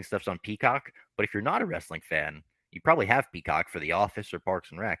the wrestling stuff's on Peacock. But if you're not a wrestling fan, you probably have Peacock for The Office or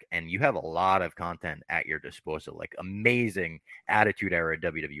Parks and Rec, and you have a lot of content at your disposal, like amazing Attitude Era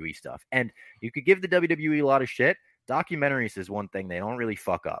WWE stuff. And you could give the WWE a lot of shit. Documentaries is one thing they don't really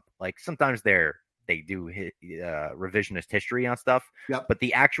fuck up. Like sometimes they do revisionist history on stuff, but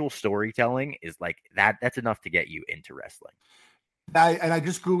the actual storytelling is like that's enough to get you into wrestling. I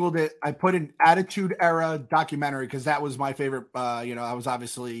just Googled it. I put in Attitude Era documentary because that was my favorite. I was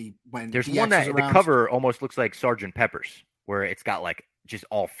obviously when there's DX one that was the around. cover almost looks like Sgt. Pepper's, where it's got like just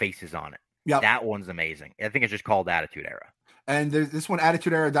all faces on it. Yep. That one's amazing. I think it's just called Attitude Era. And there's this one,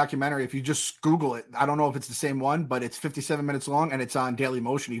 Attitude Era documentary. If you just Google it, I don't know if it's the same one, but it's 57 minutes long and it's on Daily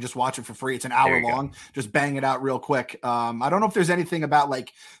Motion. You just watch it for free. It's an hour long. Go. Just bang it out real quick. I don't know if there's anything about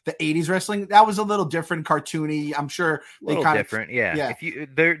like the 80s wrestling. That was a little different, cartoony. I'm sure they kind of different. Yeah. If you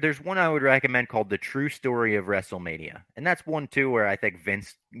there's one I would recommend called The True Story of WrestleMania. And that's one too where I think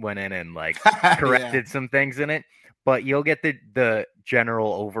Vince went in and like corrected some things in it. But you'll get the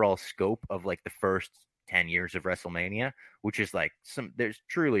general overall scope of like the first 10 years of WrestleMania, which is like there's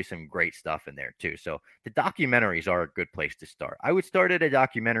truly some great stuff in there too. So the documentaries are a good place to start. I would start at a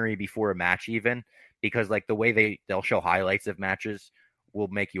documentary before a match even, because like the way they'll show highlights of matches will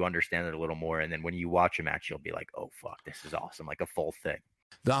make you understand it a little more. And then when you watch a match, you'll be like, oh fuck, this is awesome. Like a full thing.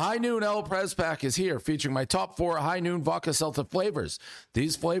 The High Noon El Press Pack is here, featuring my top 4 High Noon Vodka Seltzer flavors.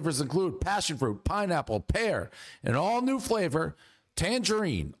 These flavors include passion fruit, pineapple, pear, and all new flavor,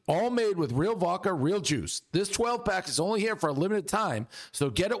 tangerine, all made with real vodka, real juice. This 12-pack is only here for a limited time, so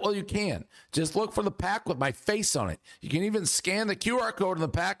get it while you can. Just look for the pack with my face on it. You can even scan the QR code in the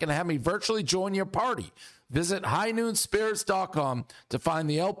pack and have me virtually join your party. Visit highnoonspirits.com to find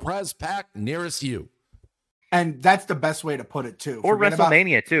the El Press Pack nearest you. And that's the best way to put it, too. Or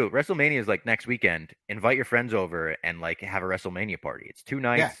WrestleMania, too. WrestleMania is like next weekend. Invite your friends over and like have a WrestleMania party. It's 2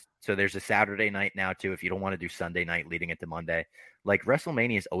 nights. Yeah. So there's a Saturday night now, too, if you don't want to do Sunday night leading into Monday. Like,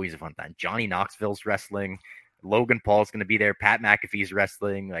 WrestleMania is always a fun time. Johnny Knoxville's wrestling. Logan Paul's going to be there. Pat McAfee's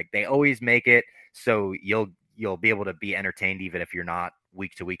wrestling. Like, they always make it so you'll be able to be entertained even if you're not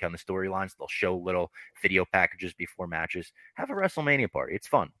week to week on the storylines. They'll show little video packages before matches. Have a WrestleMania party. It's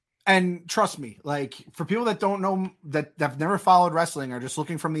fun. And trust me, like, for people that don't know, that have never followed wrestling or just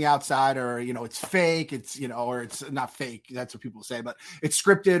looking from the outside, or, you know, it's fake, it's, you know, or it's not fake. That's what people say, but it's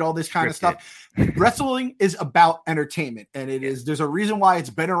scripted, all this kind of stuff. Wrestling is about entertainment. And there's a reason why it's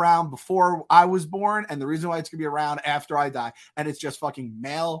been around before I was born, and the reason why it's going to be around after I die. And it's just fucking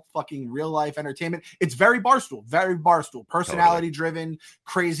male, fucking real life entertainment. It's very Barstool, personality driven,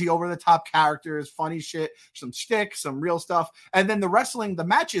 crazy over the top characters, funny shit, some shtick, some real stuff. And then the wrestling, the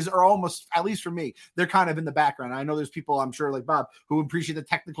matches are almost, at least for me, they're kind of in the background. I know there's people, I'm sure, like Bob, who appreciate the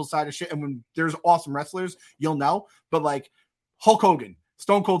technical side of shit. And when there's awesome wrestlers, you'll know. But like Hulk Hogan,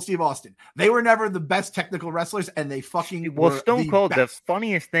 Stone Cold Steve Austin, they were never the best technical wrestlers, and they fucking were Stone Cold, best. The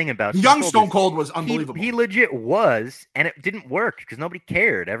funniest thing about Stone Cold was unbelievable. He legit was, and it didn't work because nobody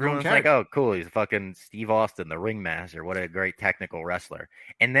cared. Everyone was like, oh, cool, he's fucking Steve Austin, the ringmaster. What a great technical wrestler.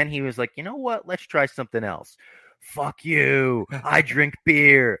 And then he was like, you know what? Let's try something else. Fuck you. I drink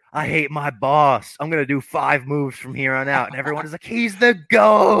beer. I hate my boss. I'm going to do 5 moves from here on out. And everyone is like, he's the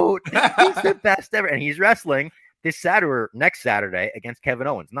GOAT. He's the best ever. And he's wrestling next Saturday against Kevin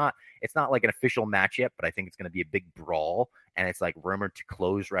Owens. It's not like an official match yet, but I think it's going to be a big brawl. And it's like rumored to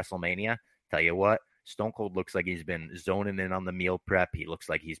close WrestleMania. Tell you what, Stone Cold looks like he's been zoning in on the meal prep. He looks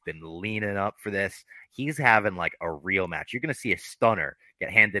like he's been leaning up for this. He's having like a real match. You're going to see a stunner get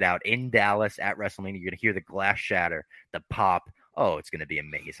handed out in Dallas at WrestleMania. You're going to hear the glass shatter, the pop. Oh, it's going to be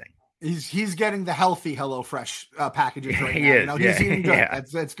amazing. He's getting the healthy HelloFresh packages right now. Is, you know, he's eating good. Yeah.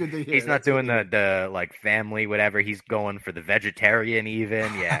 That's good to hear. He's not doing the like family, whatever. He's going for the vegetarian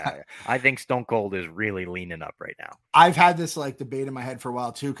even. Yeah. I think Stone Cold is really leaning up right now. I've had this like debate in my head for a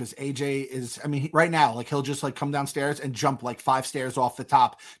while too, because AJ is, I mean, right now, like he'll just like come downstairs and jump like 5 stairs off the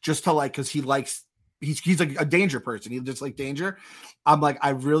top just to like, because he likes, he's like a danger person. He just like danger. I'm like, I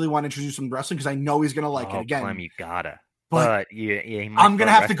really want to introduce him to wrestling because I know he's going to like it again. Clem, you gotta. But I'm going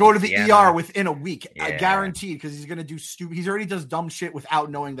to have to go to the ER within a week. Yeah. I guarantee, because he's going to do stupid. He's already does dumb shit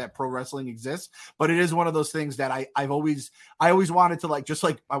without knowing that pro wrestling exists. But it is one of those things that I always wanted to like, just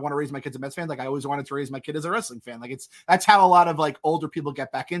like I want to raise my kids as Mets fans. Like I always wanted to raise my kid as a wrestling fan. Like that's how a lot of like older people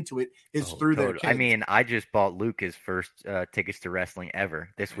get back into it is through their kids. I mean, I just bought Luke his first tickets to wrestling ever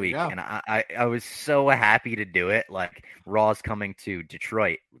this week. And I was so happy to do it. Like Raw's coming to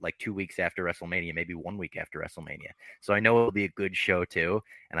Detroit like 2 weeks after WrestleMania, maybe 1 week after WrestleMania. So I know it'll be a good show too.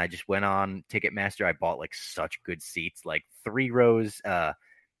 And I just went on Ticketmaster. I bought like such good seats, like 3 rows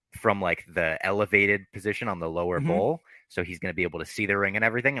from like the elevated position on the lower bowl. So he's going to be able to see the ring and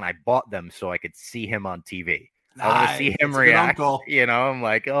everything. And I bought them so I could see him on TV. Nice. I want to see him react. You know, I'm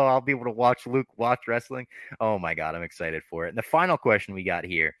like, oh, I'll be able to watch Luke watch wrestling. Oh my God, I'm excited for it. And the final question we got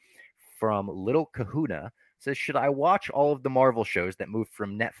here from Little Kahuna says, should I watch all of the Marvel shows that moved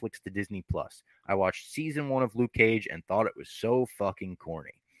from Netflix to Disney Plus? I watched season 1 of Luke Cage and thought it was so fucking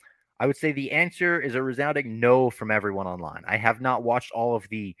corny. I would say the answer is a resounding no from everyone online. I have not watched all of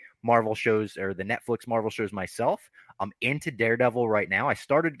the Marvel shows or the Netflix Marvel shows myself. I'm into Daredevil right now. I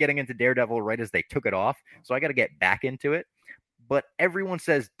started getting into Daredevil right as they took it off, so I got to get back into it. But everyone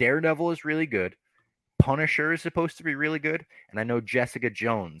says Daredevil is really good. Punisher is supposed to be really good, and I know Jessica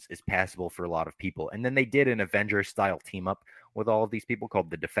Jones is passable for a lot of people. And then they did an Avengers-style team-up with all of these people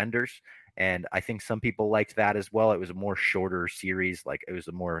called the Defenders, and I think some people liked that as well. It was a more shorter series, like it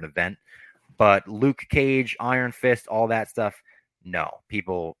was more of an event. But Luke Cage, Iron Fist, all that stuff, no.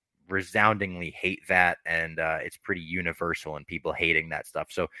 People resoundingly hate that, and it's pretty universal in people hating that stuff.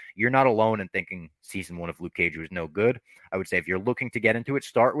 So you're not alone in thinking season 1 of Luke Cage was no good. I would say if you're looking to get into it,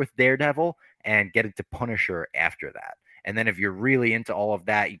 start with Daredevil and get into Punisher after that. And then if you're really into all of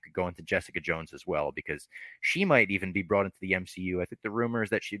that, you could go into Jessica Jones as well, because she might even be brought into the MCU. I think the rumor is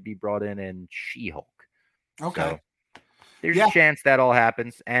that she'd be brought in She-Hulk. Okay. There's a chance that all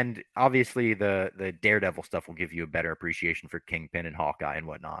happens, and obviously the Daredevil stuff will give you a better appreciation for Kingpin and Hawkeye and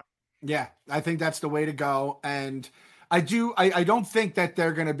whatnot. Yeah, I think that's the way to go. And I don't think that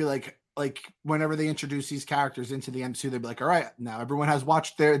they're going to be like whenever they introduce these characters into the MCU, they'll be like, all right, now everyone has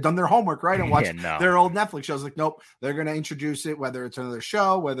done their homework, right? And watched their old Netflix shows. Like, nope, they're going to introduce it, whether it's another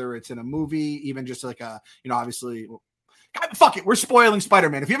show, whether it's in a movie, even just like obviously, God, fuck it. We're spoiling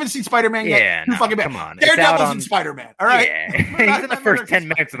Spider-Man. If you haven't seen Spider-Man yet, fucking bad. Come on. Daredevil's in Spider-Man. All right. Yeah. He's in the first 10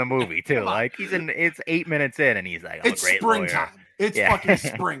 minutes of the movie too. Like it's 8 minutes in and he's like, it's great springtime. lawyer. It's fucking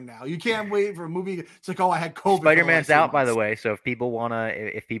spring now. You can't wait for a movie. It's like, I had COVID. Spider-Man's out, by the way. So if people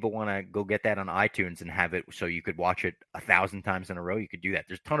wanna go get that on iTunes and have it so you could watch it 1,000 times in a row, you could do that.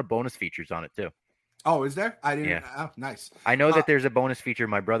 There's a ton of bonus features on it too. Oh, is there? I didn't. Yeah. Oh, nice. I know that there's a bonus feature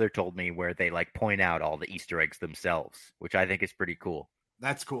my brother told me where they like point out all the Easter eggs themselves, which I think is pretty cool.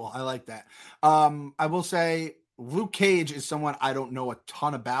 That's cool. I like that. I will say Luke Cage is someone I don't know a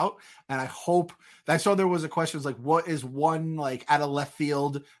ton about, and I hope I saw there was a question like, what is one like out of left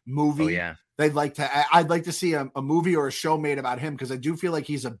field movie? Oh, yeah. I'd like to see a movie or a show made about him, because I do feel like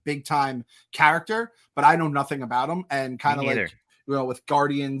he's a big time character, but I know nothing about him, and kind of like with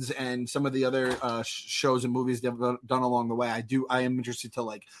Guardians and some of the other shows and movies they've done along the way, I am interested to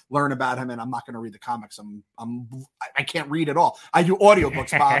like learn about him, and I'm not going to read the comics. I can't read at all. I do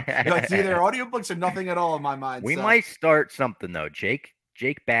audiobooks, Bob. It's either audiobooks or nothing at all in my mind. We might start something though. Jake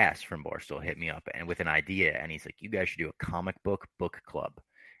Bass from Barstool hit me up and with an idea, and he's like, you guys should do a comic book club,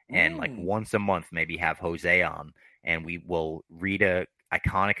 and like once a month maybe have Jose on, and we will read a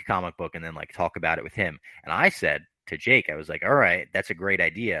iconic comic book and then like talk about it with him. And I said to Jake, I was like, all right, that's a great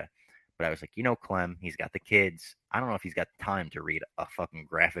idea. But I was like, Clem, he's got the kids. I don't know if he's got time to read a fucking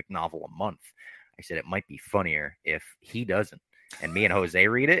graphic novel a month. I said, it might be funnier if he doesn't. And me and Jose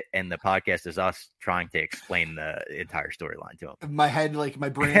read it, and the podcast is us trying to explain the entire storyline to him. My head, like my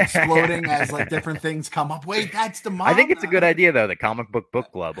brain exploding as like different things come up. Wait, that's the mom. I think it's a good idea though, the comic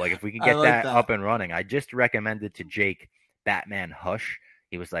book club. Like if we can get that up and running. I just recommended to Jake Batman Hush.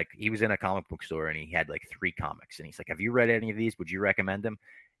 He was in a comic book store and he had like 3 comics, and he's like, have you read any of these? Would you recommend them?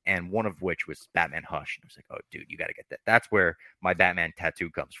 And one of which was Batman Hush. And I was like, oh, dude, you got to get that. That's where my Batman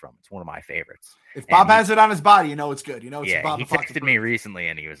tattoo comes from. It's one of my favorites. If Bob has it on his body, you know it's good. You know it's Bob. He texted me recently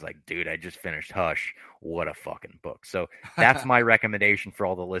and he was like, dude, I just finished Hush. What a fucking book. So that's my recommendation for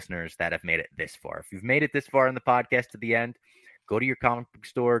all the listeners that have made it this far. If you've made it this far in the podcast to the end, go to your comic book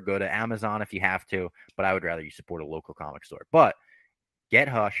store, go to Amazon if you have to. But I would rather you support a local comic store. But get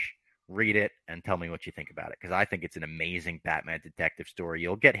Hush, read it, and tell me what you think about it, because I think it's an amazing Batman detective story.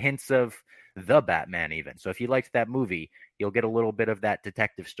 You'll get hints of the Batman even. So if you liked that movie, you'll get a little bit of that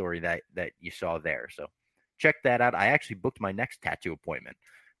detective story that you saw there. So check that out. I actually booked my next tattoo appointment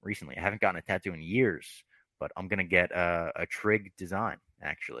recently. I haven't gotten a tattoo in years, but I'm going to get a Trigg design,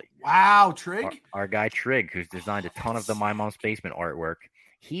 actually. Wow, Trigg? Our guy Trigg, who's designed a ton of the My Mom's Basement artwork.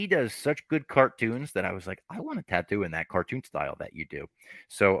 He does such good cartoons that I was like, I want a tattoo in that cartoon style that you do.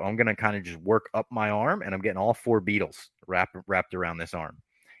 So I'm going to kind of just work up my arm, and I'm getting all 4 Beatles wrapped around this arm.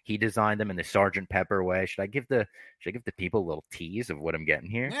 He designed them in the Sgt. Pepper way. Should I give the people a little tease of what I'm getting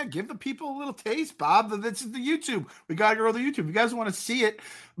here? Yeah, give the people a little taste, Bob. This is the YouTube. We got to go to the YouTube. If you guys want to see it,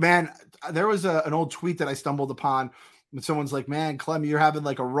 man, there was an old tweet that I stumbled upon. When someone's like, man, Clem, you're having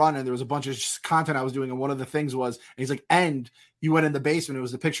like a run, and there was a bunch of content I was doing, and one of the things was, and he's like, and you went in the basement. It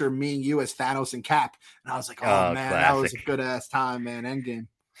was a picture of me and you as Thanos and Cap, and I was like, oh man, classic. That was a good ass time, man. Endgame.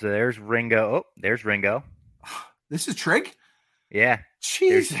 So there's Ringo. Oh, there's Ringo. This is Trigg. Yeah.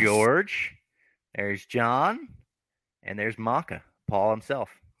 Jesus. There's George. There's John, and there's Maka, Paul himself.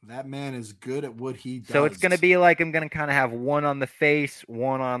 That man is good at what he does. So it's going to be like, I'm going to kind of have one on the face,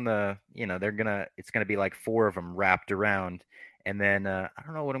 one on the, it's going to be like 4 of them wrapped around. And then I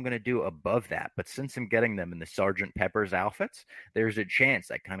don't know what I'm going to do above that. But since I'm getting them in the Sgt. Pepper's outfits, there's a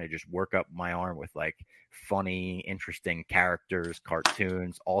chance I kind of just work up my arm with like funny, interesting characters,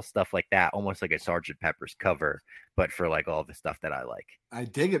 cartoons, all stuff like that. Almost like a Sgt. Pepper's cover, but for like all the stuff that I like. I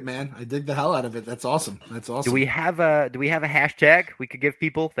dig it, man. I dig the hell out of it. That's awesome. That's awesome. Do we have a hashtag we could give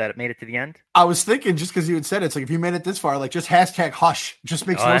people that made it to the end? I was thinking, just because you had said it, it's like if you made it this far, like just hashtag Hush. Just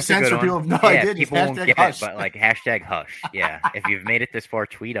makes no sense for people. No, I did. People won't get Hush. It, but like hashtag Hush. Yeah. If you've made it this far,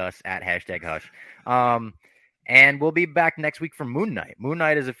 tweet us at hashtag Hush. And we'll be back next week for Moon Knight. Moon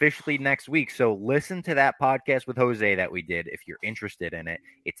Knight is officially next week. So listen to that podcast with Jose that we did if you're interested in it.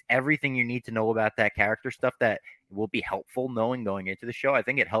 It's everything you need to know about that character, stuff that will be helpful knowing going into the show. I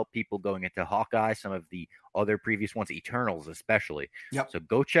think it helped people going into Hawkeye, some of the other previous ones, Eternals especially. Yep. So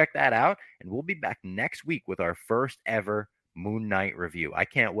go check that out. And we'll be back next week with our first ever Moon Knight review. I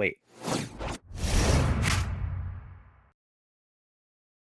can't wait.